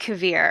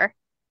Kavir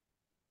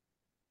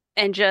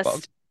and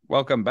just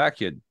welcome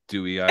back, you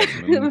dewy-eyed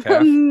moon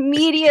calf.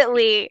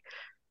 immediately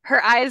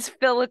her eyes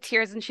fill with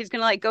tears and she's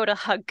gonna like go to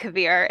hug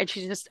Kavir and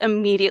she's just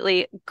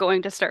immediately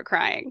going to start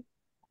crying.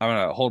 I'm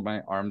gonna hold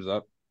my arms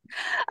up.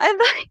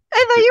 I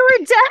thought you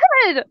were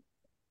dead.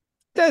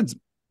 Dead's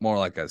more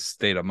like a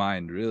state of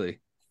mind, really.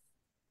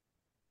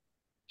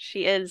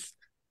 She is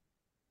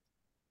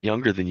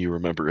younger than you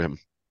remember him.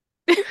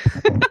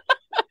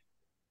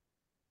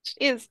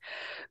 She is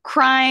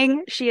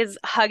crying. She is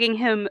hugging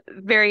him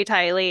very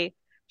tightly.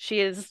 She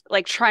is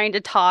like trying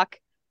to talk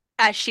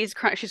as she's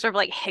crying. She's sort of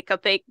like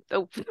hiccuping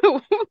the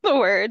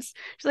words.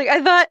 She's like,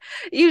 "I thought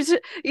you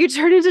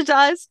turned into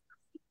dust,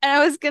 and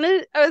I was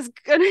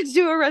gonna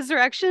do a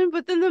resurrection,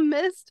 but then the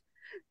mist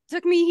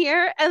took me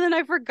here, and then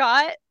I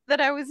forgot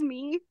that I was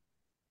me."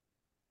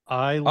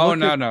 I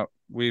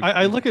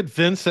look at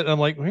Vincent and I'm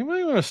like, we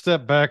might want to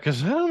step back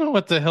because I don't know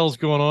what the hell's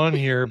going on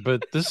here,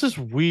 but this is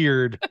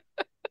weird.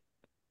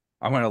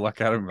 I'm gonna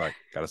look at him like,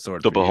 got a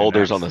sword. The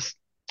beholder on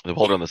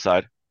the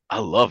side. I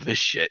love this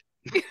shit.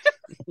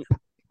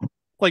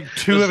 Like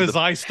two This of is his the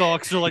eye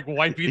stalks are like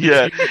wiping the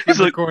yeah. tears He's in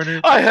the like, corner.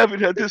 I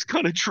haven't had this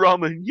kind of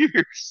trauma in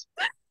years.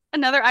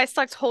 Another eye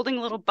stalk's holding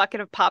a little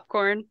bucket of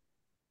popcorn.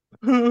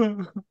 I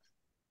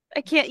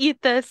I can't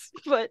eat this,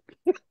 but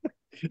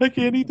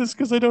can't eat this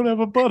because I don't have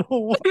a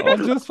butthole.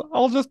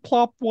 I'll just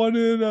plop one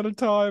in at a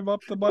time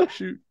up the butt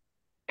chute.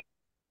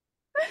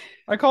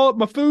 I call it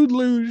my food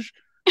luge.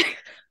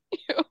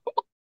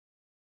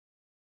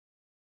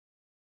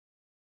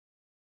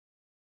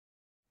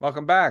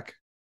 Welcome back.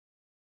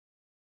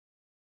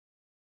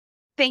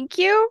 thank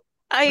you.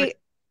 I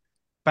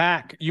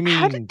Back. You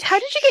how mean did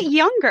you get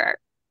younger?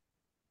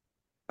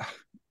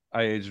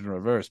 I aged in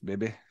reverse,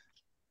 baby.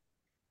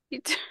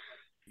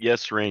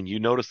 Yes, Rain, you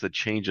notice the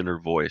change in her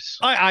voice.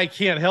 I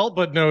can't help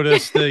but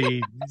notice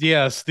the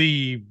yes,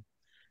 the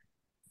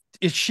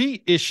is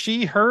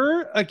she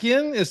her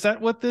again? Is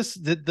that what this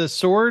the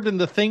sword and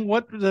the thing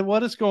what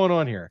is going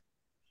on here?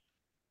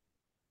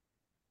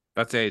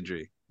 That's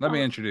Adri. Let me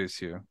Oh.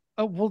 introduce you.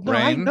 Oh well no,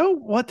 I Rain? know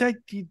what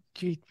we've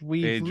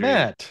Adri.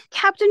 met.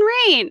 Captain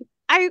Rain.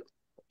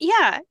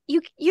 Yeah,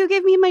 you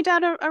gave me and my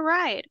dad a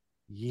ride.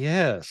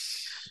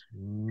 Yes.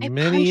 I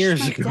Many punched years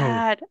my ago.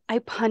 dad. I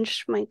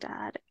punched my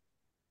dad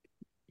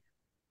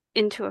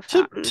into a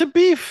To fountain.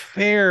 be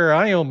fair,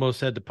 I almost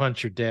had to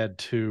punch your dad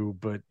too,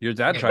 but Your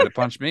dad tried to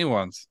punch me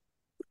once.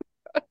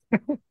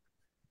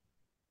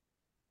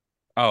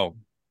 Oh,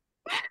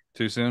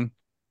 too soon?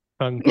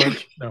 tongue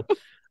punch. No.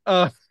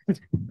 Uh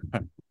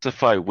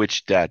Specify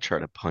which dad tried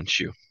to punch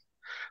you.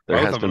 There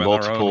Both has of them been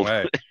in their own multiple.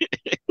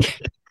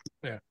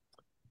 way.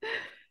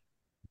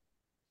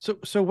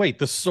 so wait,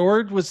 the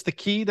sword was the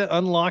key to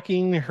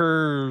unlocking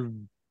her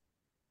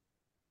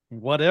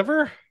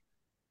whatever?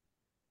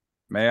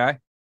 May I?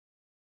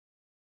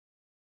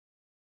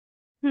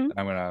 Hmm?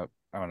 I'm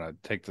gonna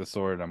take the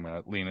sword. I'm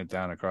gonna lean it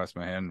down across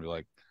my hand and be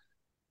like,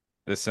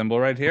 this symbol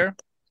right here,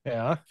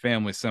 Yeah.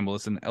 family symbol.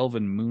 It's an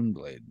elven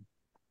moonblade.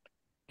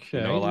 You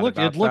know Okay. a lot It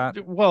about looked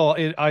that? well.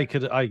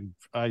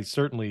 I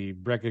certainly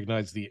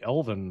recognize the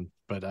elven,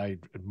 but I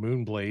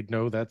Moonblade.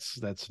 No,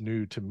 that's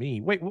new to me.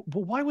 Wait,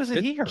 why was it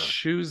It here?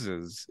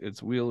 chooses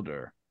its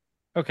wielder,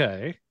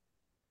 Okay,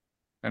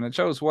 and it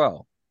chose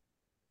well.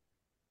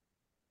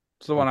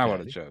 It's the one I would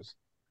have okay, chose.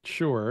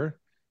 sure,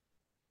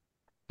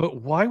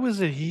 but why was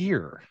it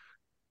here?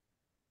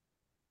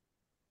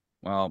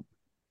 Well,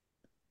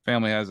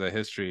 family has a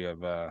history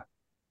of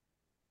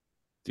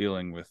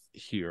dealing with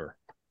here.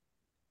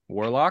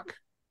 Warlock?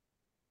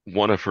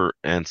 One of her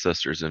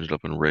ancestors ended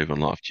up in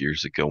Ravenloft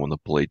years ago when the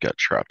blade got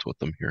trapped with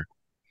them here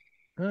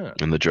Huh.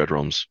 in the Dread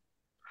Realms.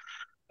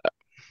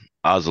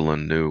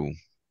 Aslan knew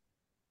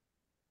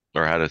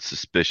or had a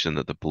suspicion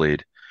that the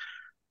blade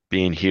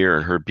being here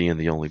and her being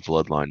the only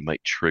bloodline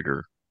might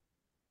trigger.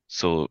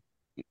 So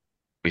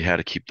we had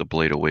to keep the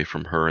blade away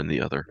from her and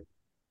the other.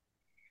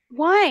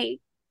 Why?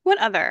 What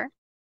other?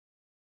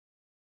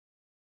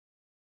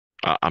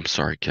 I'm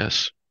sorry,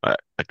 Kess.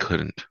 I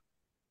couldn't.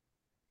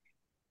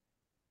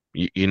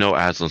 You know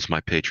Aslan's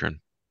my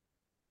patron.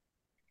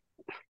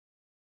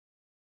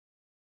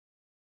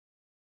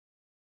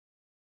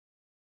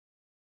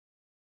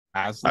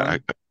 I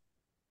Aslan?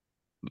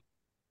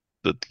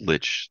 the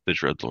Lich, the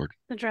Dreadlord.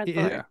 The Dreadlord.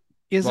 I- Yeah.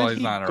 Isn't Well, he's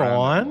he not around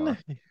gone? anymore.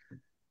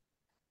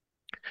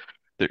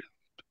 The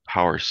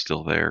power's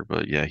still there,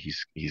 but yeah,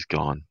 he's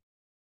gone.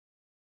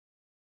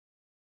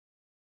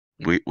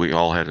 We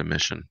all had a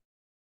mission.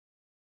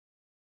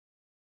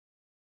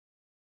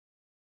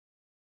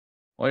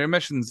 Well, your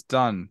mission's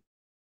done.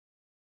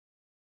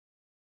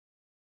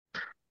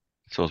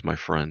 So is my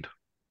friend.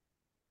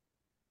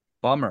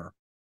 Bummer.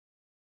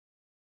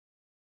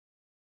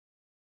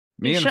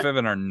 Me You and should.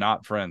 Fiven are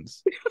not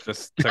friends.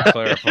 Just to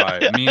clarify,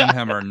 me and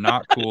him are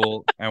not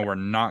cool, and we're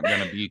not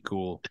gonna be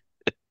cool.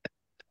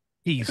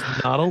 He's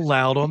not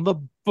allowed on the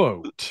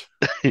boat.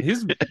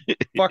 He's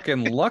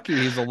fucking lucky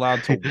he's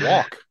allowed to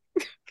walk.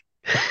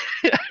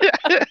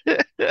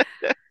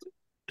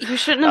 You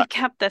shouldn't have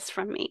kept this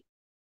from me.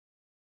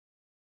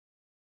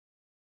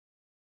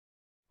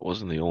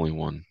 Wasn't the only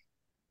one.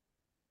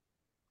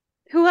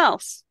 Who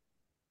else?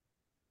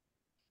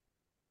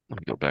 Let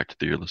me go back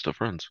to your list of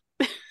friends.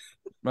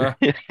 Uh,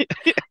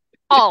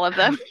 All of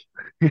them.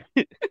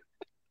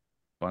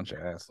 bunch of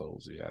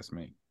assholes, you ask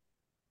me.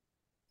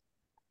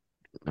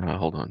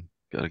 Hold on.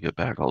 Gotta get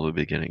back all the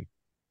beginning.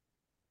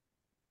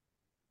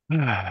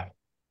 There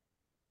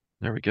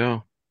we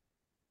go.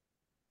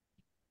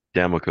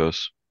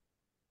 Damokos.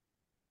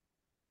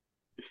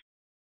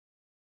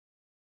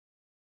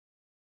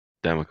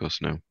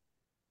 Damokos knew.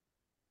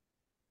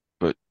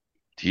 But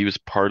he was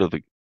part of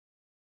the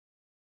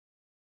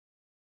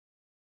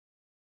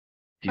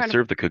he Part of.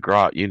 served the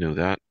Kagrat, you knew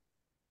that.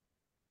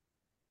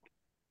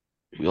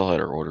 We all had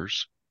our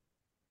orders.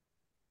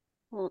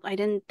 Well, I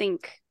didn't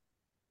think.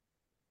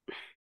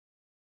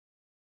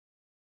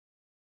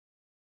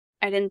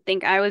 I didn't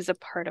think I was a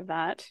part of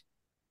that.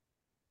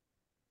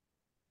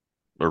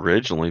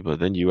 Originally, but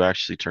then you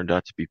actually turned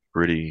out to be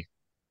pretty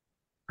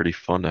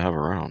fun to have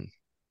around.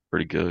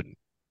 Pretty good.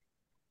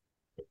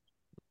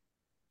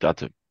 Got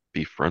to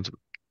be friends with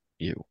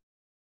you.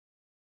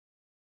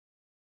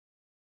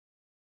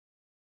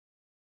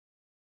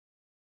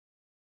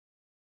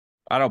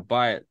 I don't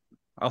buy it.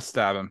 I'll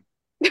stab him.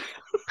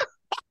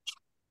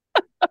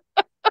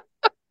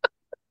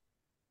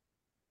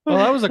 Well,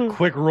 that was a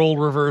quick role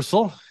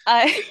reversal.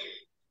 I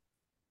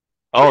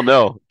Oh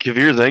no,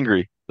 Kavir's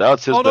angry.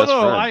 That's his Oh no, best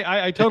no, friend.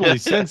 I totally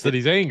sense that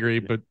he's angry,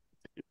 but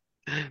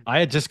I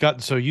had just gotten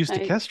so used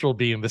to Kestrel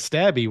being the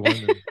stabby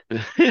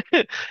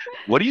one.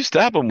 What do you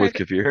stab him with,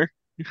 Okay. Kavir?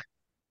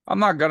 I'm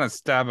not gonna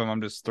stab him.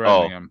 I'm just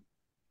threatening Oh, him.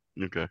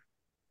 okay.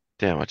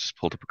 Damn, I just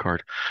pulled up a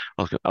card.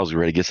 I was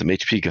ready to get some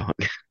HP going.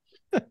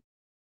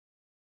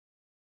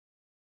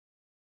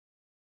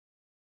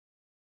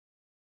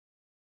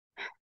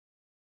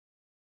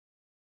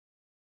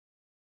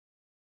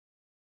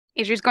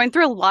 Adria's going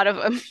through a lot of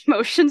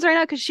emotions right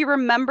now because she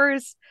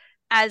remembers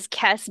as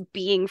Kess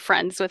being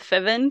friends with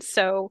Fiven.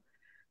 So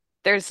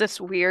there's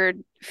this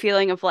weird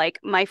feeling of like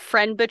my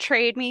friend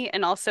betrayed me,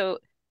 and also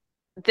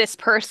this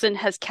person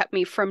has kept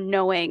me from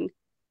knowing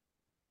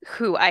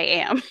who I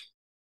am.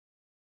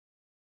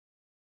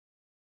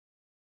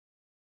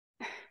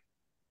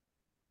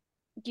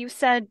 You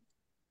said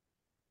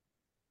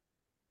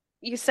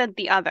you said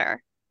the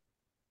other.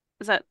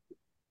 Is that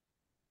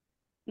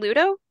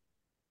Ludo?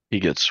 He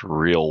gets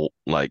real,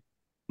 like,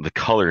 the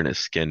color in his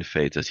skin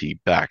fades as he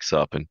backs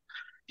up, and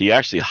he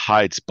actually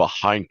hides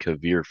behind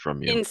Kavir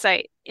from you.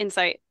 Insight,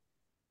 insight.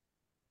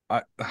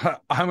 I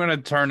I'm gonna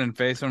turn and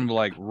face him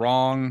like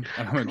wrong,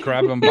 and I'm gonna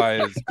grab him by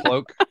his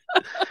cloak.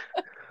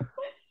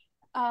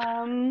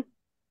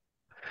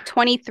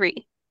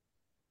 23.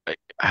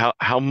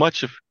 How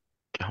much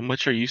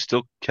are you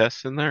still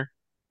Kess in there?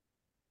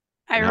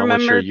 I And how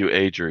much are remember you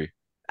Adri?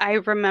 I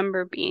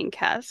remember being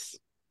Kess.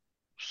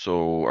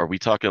 So are we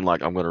talking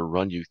like I'm gonna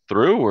run you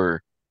through,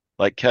 or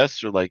like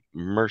Kess, or like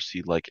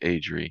Mercy like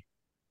Adri?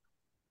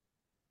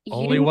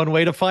 Only You one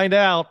way to find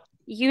out.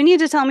 you need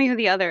to tell me who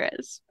the other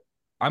is.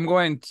 I'm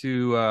going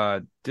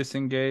to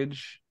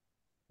disengage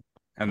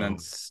and then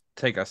Oh,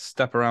 take a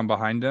step around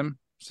behind him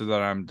so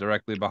that I'm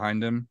directly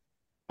behind him.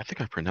 I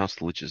think I pronounced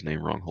the Lich's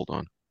name wrong. Hold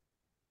on.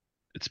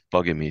 It's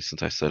bugging me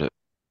since I said it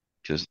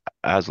because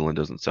Aslan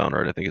doesn't sound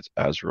right. I think it's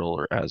Azrael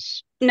or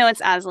Az. No,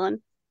 it's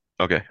Aslan.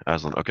 Okay,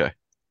 Aslan. Okay.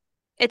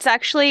 It's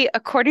actually,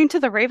 according to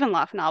the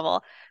Ravenloft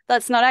novel,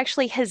 that's not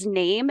actually his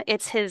name.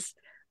 It's his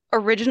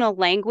original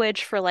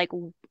language for like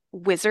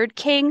Wizard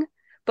King.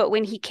 But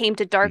when he came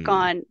to Hmm.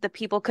 Darkon, the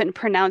people couldn't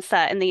pronounce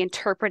that and they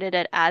interpreted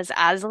it as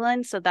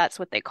Aslan, so that's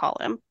what they call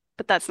him.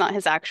 But that's not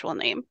his actual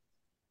name.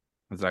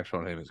 His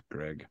actual name is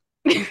Greg.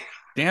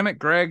 Damn it,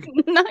 Greg.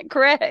 Not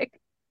Greg.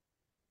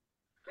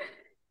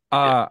 Yeah.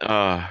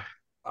 Uh,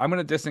 I'm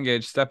gonna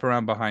disengage, step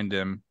around behind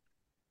him,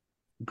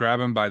 grab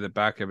him by the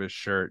back of his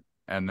shirt,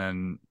 and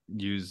then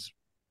use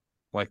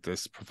like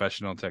this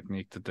professional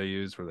technique that they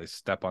use where they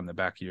step on the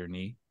back of your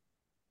knee.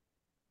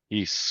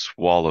 He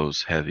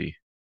swallows heavy.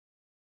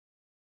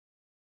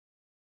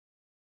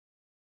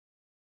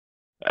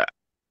 Uh,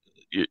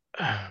 you,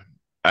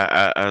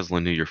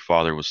 Aslan knew your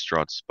father was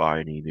Strahd's spy,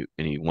 and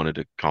he wanted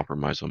to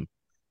compromise him.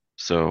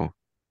 So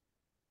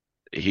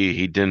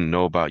he didn't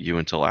know about you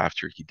until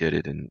after he did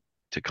it, and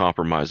to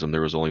compromise him,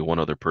 there was only one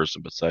other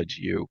person besides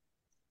you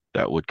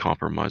that would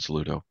compromise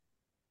Ludo.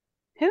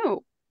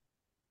 Who?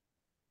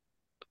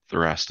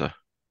 Thrasta.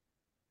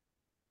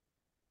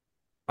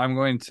 I'm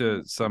going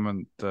to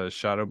summon the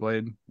Shadow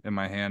Blade in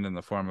my hand in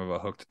the form of a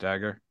hooked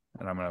dagger,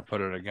 and I'm gonna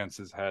put it against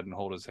his head and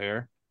hold his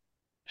hair.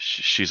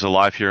 She's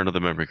alive here under the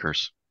memory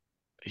curse.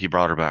 He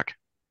brought her back.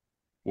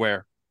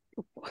 Where?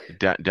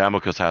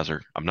 Damokos has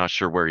her. I'm not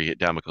sure where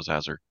Damokos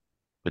has her,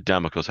 but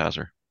Damokos has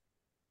her.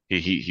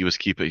 He was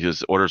keeping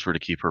his orders were to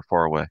keep her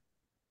far away.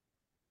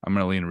 I'm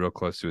gonna lean real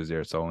close to his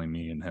ear so only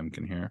me and him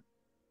can hear.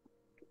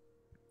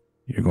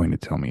 You're going to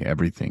tell me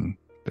everything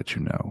that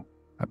you know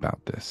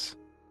about this.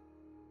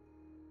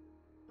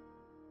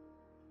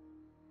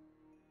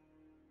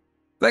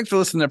 Thanks for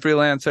listening to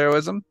Freelance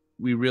Heroism.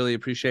 We really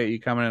appreciate you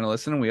coming in and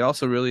listening. We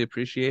also really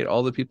appreciate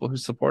all the people who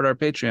support our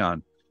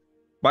Patreon.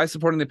 By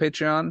supporting the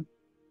Patreon,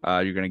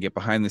 you're going to get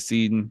behind the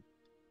scene,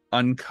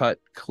 uncut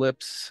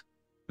clips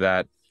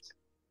that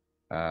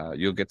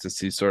you'll get to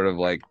see sort of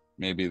like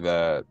maybe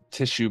the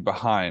tissue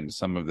behind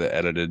some of the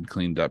edited,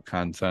 cleaned up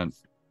content.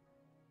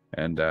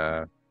 And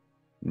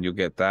you'll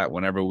get that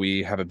whenever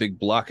we have a big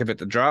block of it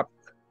to drop,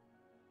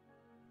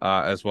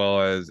 as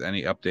well as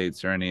any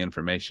updates or any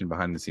information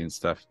behind the scenes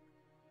stuff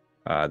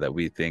that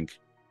we think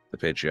the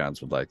Patreons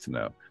would like to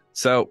know.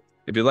 So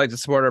if you'd like to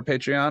support our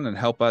Patreon and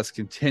help us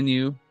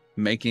continue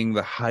making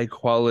the high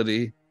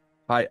quality,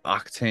 high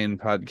octane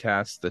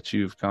podcast that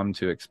you've come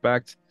to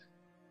expect,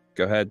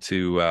 go ahead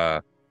to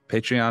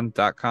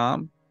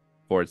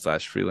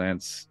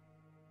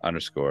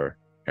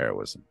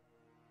patreon.com/freelance_heroism.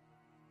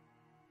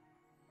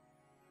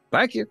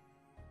 Thank you.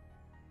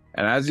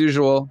 And as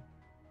usual,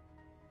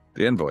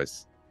 the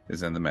invoice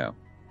is in the mail.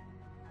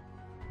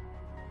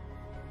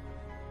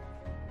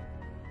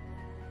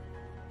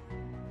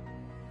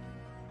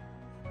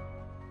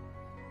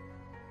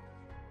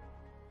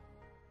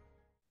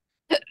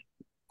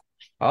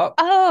 Oh,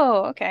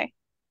 Oh, okay.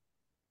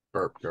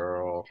 burp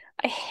girl.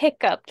 I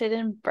hiccuped,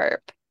 didn't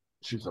burp.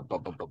 She's a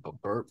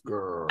burp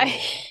I girl.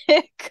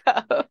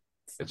 hiccuped.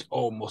 It's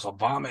almost a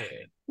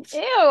vomit.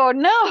 Ew,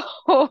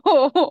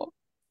 no.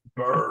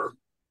 Burp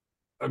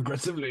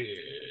aggressively.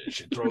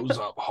 She throws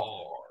up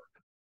hard.